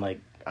 listen, like,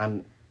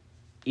 I'm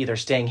either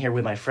staying here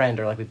with my friend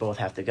or, like, we both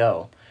have to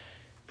go.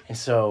 And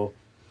so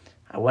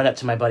I went up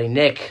to my buddy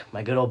Nick,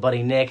 my good old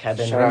buddy Nick. I've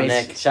been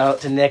roommates. Shout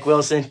out to Nick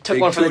Wilson. Took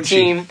one for the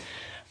team.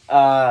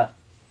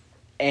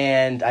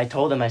 And I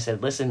told him, I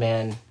said, listen,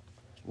 man,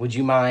 would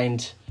you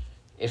mind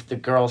if the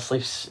girl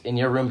sleeps in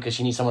your room because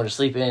she needs somewhere to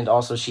sleep in?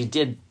 Also, she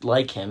did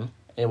like him.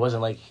 It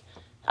wasn't like,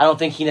 I don't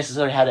think he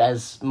necessarily had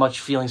as much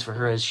feelings for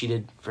her as she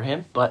did for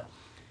him, but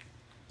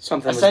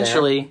something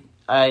essentially,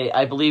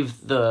 I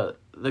believe the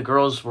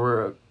girls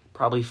were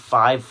probably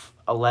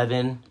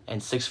 5'11"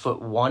 and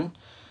 6'1".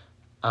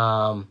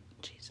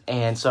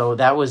 And so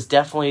that was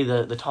definitely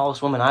the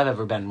tallest woman I've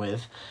ever been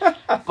with.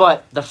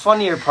 But the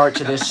funnier part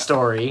to this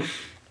story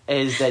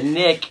is that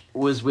Nick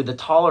was with the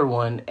taller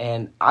one,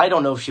 and I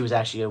don't know if she was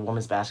actually a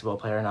women's basketball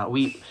player or not.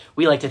 We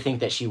like to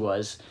think that she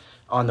was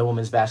on the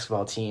women's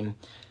basketball team.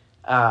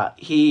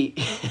 He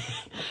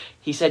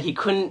said he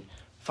couldn't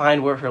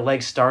find where her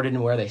legs started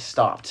and where they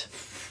stopped.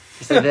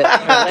 He said that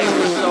her legs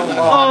were so long.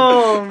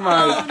 Oh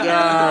my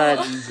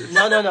god.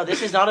 No.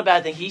 This is not a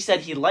bad thing. He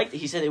said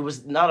he said it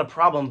was not a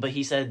problem, but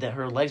he said that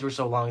her legs were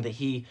so long that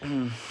he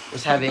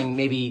was having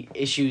maybe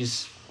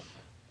issues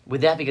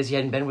with that because he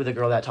hadn't been with a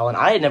girl that tall, and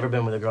I had never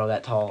been with a girl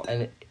that tall.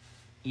 And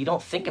you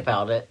don't think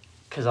about it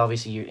because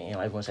obviously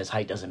everyone says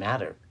height doesn't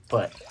matter,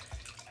 but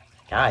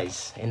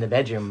guys, in the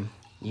bedroom,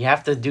 you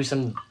have to do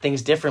some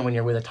things different when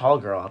you're with a tall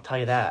girl. I'll tell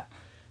you that.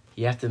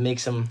 You have to make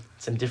some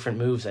different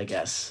moves, I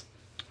guess.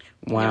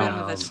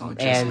 Wow.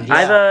 And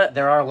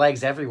there are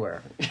legs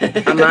everywhere.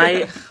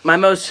 my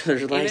most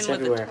there's legs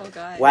everywhere.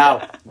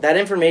 Wow, that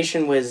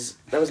information was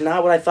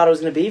not what I thought it was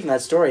going to be from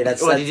that story.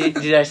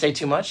 Did I say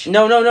too much?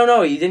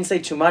 No. You didn't say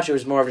too much. It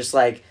was more of just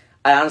like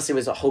I honestly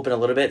was hoping a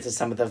little bit to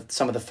some of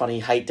the funny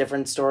height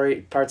difference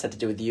story parts had to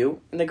do with you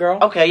and the girl.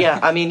 Okay,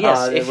 yeah. I mean,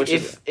 yes.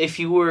 If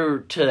you were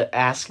to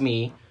ask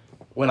me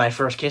when I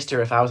first kissed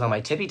her if I was on my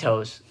tippy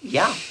toes,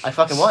 yeah, I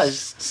fucking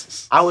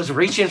was. I was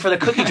reaching for the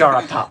cookie jar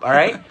up top. All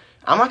right.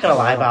 I'm not gonna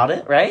lie about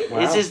it, right?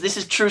 Wow. This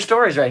is true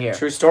stories right here.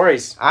 True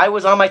stories. I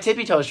was on my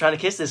tippy toes trying to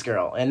kiss this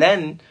girl, and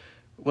then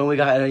when we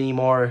got any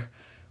more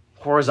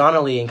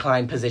horizontally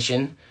inclined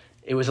position,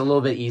 it was a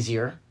little bit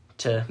easier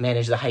to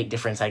manage the height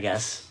difference, I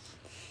guess.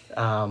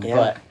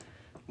 But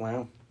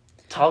wow,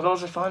 tall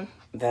girls are fun.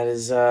 That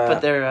is. But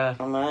they're.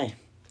 Oh my,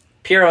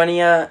 Piero,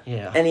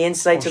 any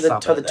insight to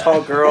the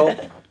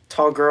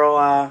tall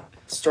girl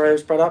story that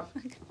was brought up?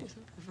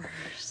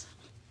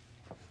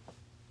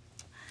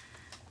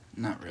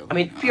 Not really. I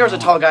mean, Pierre's a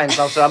tall guy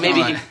himself, so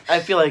maybe I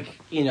feel like,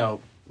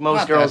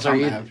 most girls are...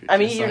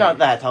 you're not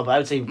that tall, but I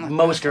would say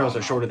most girls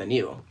are shorter than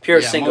you.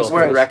 Pierre's single,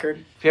 for the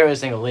record. Pierre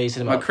is single, ladies.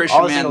 I'm a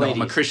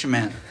Christian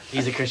man.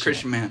 He's a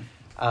Christian man.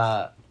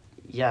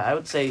 Yeah, I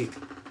would say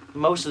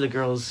most of the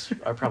girls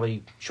are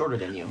probably shorter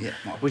than you,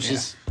 which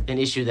is an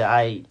issue that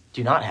I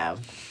do not have,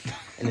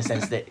 in the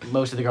sense that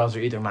most of the girls are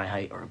either my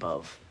height or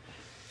above.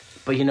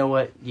 But you know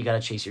what? You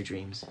gotta chase your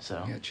dreams,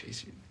 so... Yeah,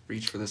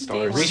 reach for the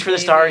stars. Reach for the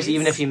stars,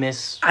 even if you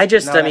miss. What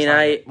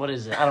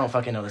is it? I don't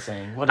fucking know the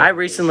saying. I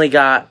recently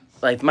got,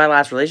 like, my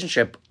last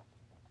relationship,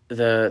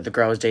 the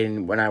girl I was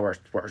dating when I were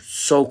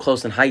so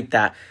close in height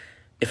that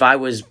if I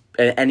was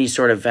if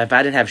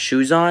I didn't have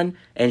shoes on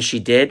and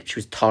she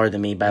was taller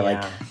than me by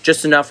like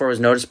just enough where it was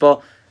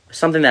noticeable.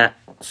 Something that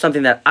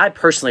I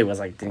personally was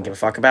like, didn't give a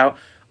fuck about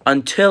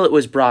until it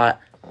was brought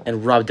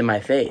and rubbed in my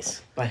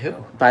face. By who?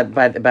 By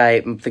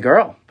the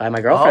girl, by my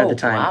girlfriend at the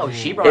time. Wow,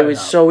 she brought it was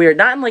up. so weird.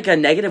 Not in like a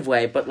negative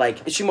way, but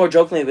like she more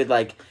jokingly would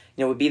like,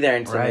 would be there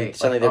and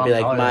suddenly there'd be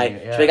like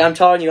she'd be like, I'm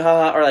taller than you,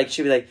 haha, or like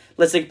she'd be like,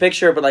 let's take a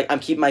picture, but like I'm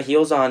keeping my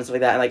heels on and stuff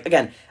like that. And like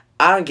again,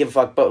 I don't give a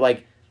fuck, but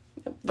like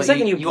The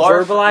second you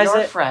verbalize you are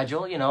it,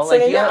 fragile, you know.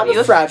 Like, I'm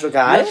a fragile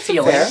guy. You have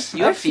feelings.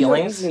 You have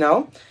feelings, you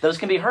know. Those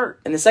can be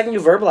hurt. And the second you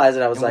verbalize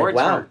it, I was like,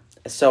 wow. Hurt.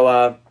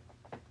 So,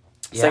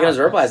 second I was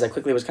verbalized, I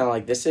quickly was kind of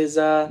like, this is...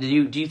 Do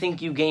you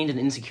think you gained an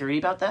insecurity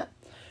about that?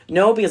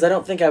 No, because I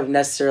don't think I would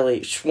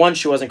necessarily... One,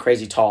 she wasn't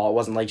crazy tall. It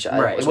wasn't like...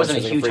 Right, it wasn't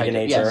a huge height.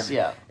 Nature. Yes,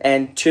 yeah.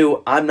 And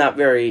two, I'm not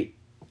very...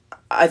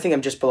 I think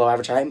I'm just below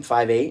average height. I'm 5'8",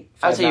 5'9".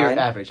 I would say you're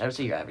average. I would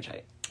say you're average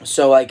height.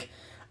 So, like,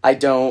 I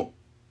don't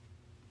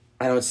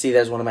see that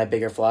as one of my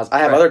bigger flaws. I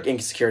have other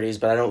insecurities,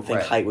 but I don't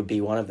think height would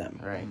be one of them.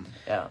 Right.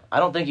 Yeah. I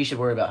don't think you should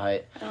worry about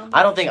height.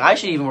 I don't think I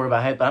should even worry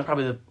about height, but I'm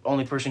probably the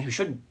only person who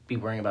should be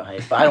worrying about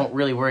height. But I don't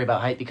really worry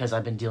about height because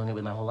I've been dealing with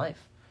it my whole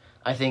life.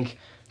 I think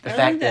I don't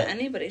think that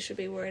anybody should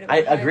be worried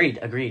about height.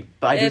 Agreed.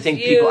 But I do think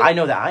people... I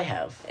know that I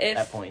have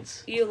at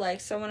points. If you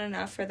like someone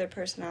enough for their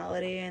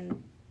personality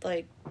and,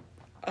 like,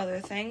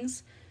 other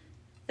things,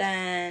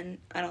 then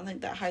I don't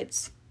think that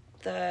height's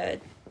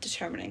the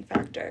determining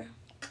factor.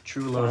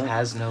 True love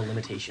has no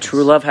limitations.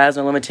 True love has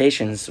no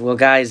limitations. Well,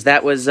 guys,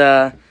 that was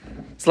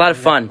it's a lot of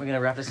fun. We're gonna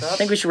wrap this up. I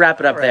think we should wrap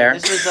it up there.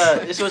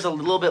 This was a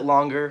little bit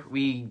longer.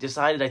 We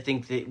decided, I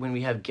think, that when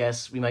we have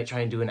guests, we might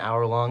try and do an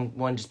hour-long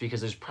one, just because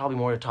there's probably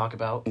more to talk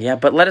about. Yeah,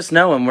 but let us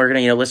know, and we're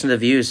gonna listen to the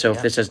views. So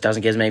if this just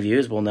doesn't get as many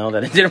views, we'll know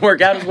that it didn't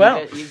work out as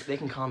well. They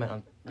can comment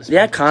on this.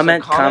 Yeah,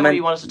 comment what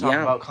you want us to talk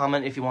about.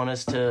 Comment if you want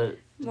us to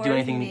do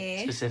anything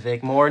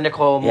specific. More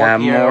Nicole, more Pierre.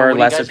 More or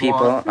less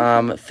people.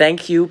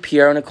 Thank you,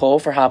 Pierre and Nicole,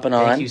 for hopping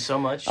on. Thank you so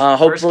much.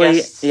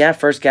 Hopefully,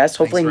 first guest.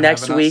 Hopefully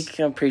next week.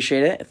 I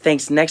appreciate it.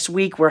 Thanks. Next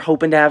week, we're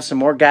hoping to have some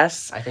more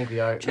guests. I think we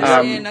are.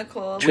 Tristan and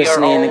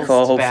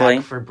Nicole. Hopefully.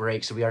 Back for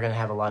break, so we are going to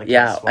have a lot of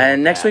guests. Yeah,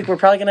 and next week it's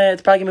probably going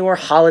to be more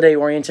holiday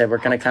oriented. We're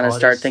going to kind of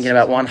start thinking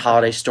about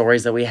holiday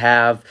stories that we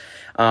have.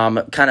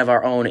 Kind of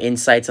our own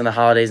insights on the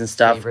holidays and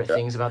stuff. Favorite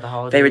things about the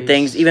holidays. Favorite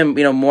things,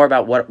 even more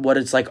about what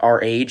it's like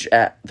our age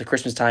at the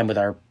Christmas time with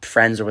our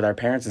friends or with our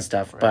parents and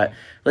stuff. Right. But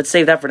let's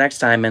save that for next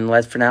time.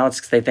 And for now,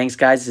 let's say thanks,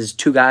 guys. This is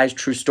Two Guys,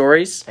 True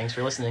Stories. Thanks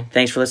for listening.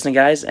 Thanks for listening,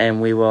 guys,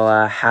 and we will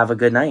have a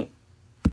good night.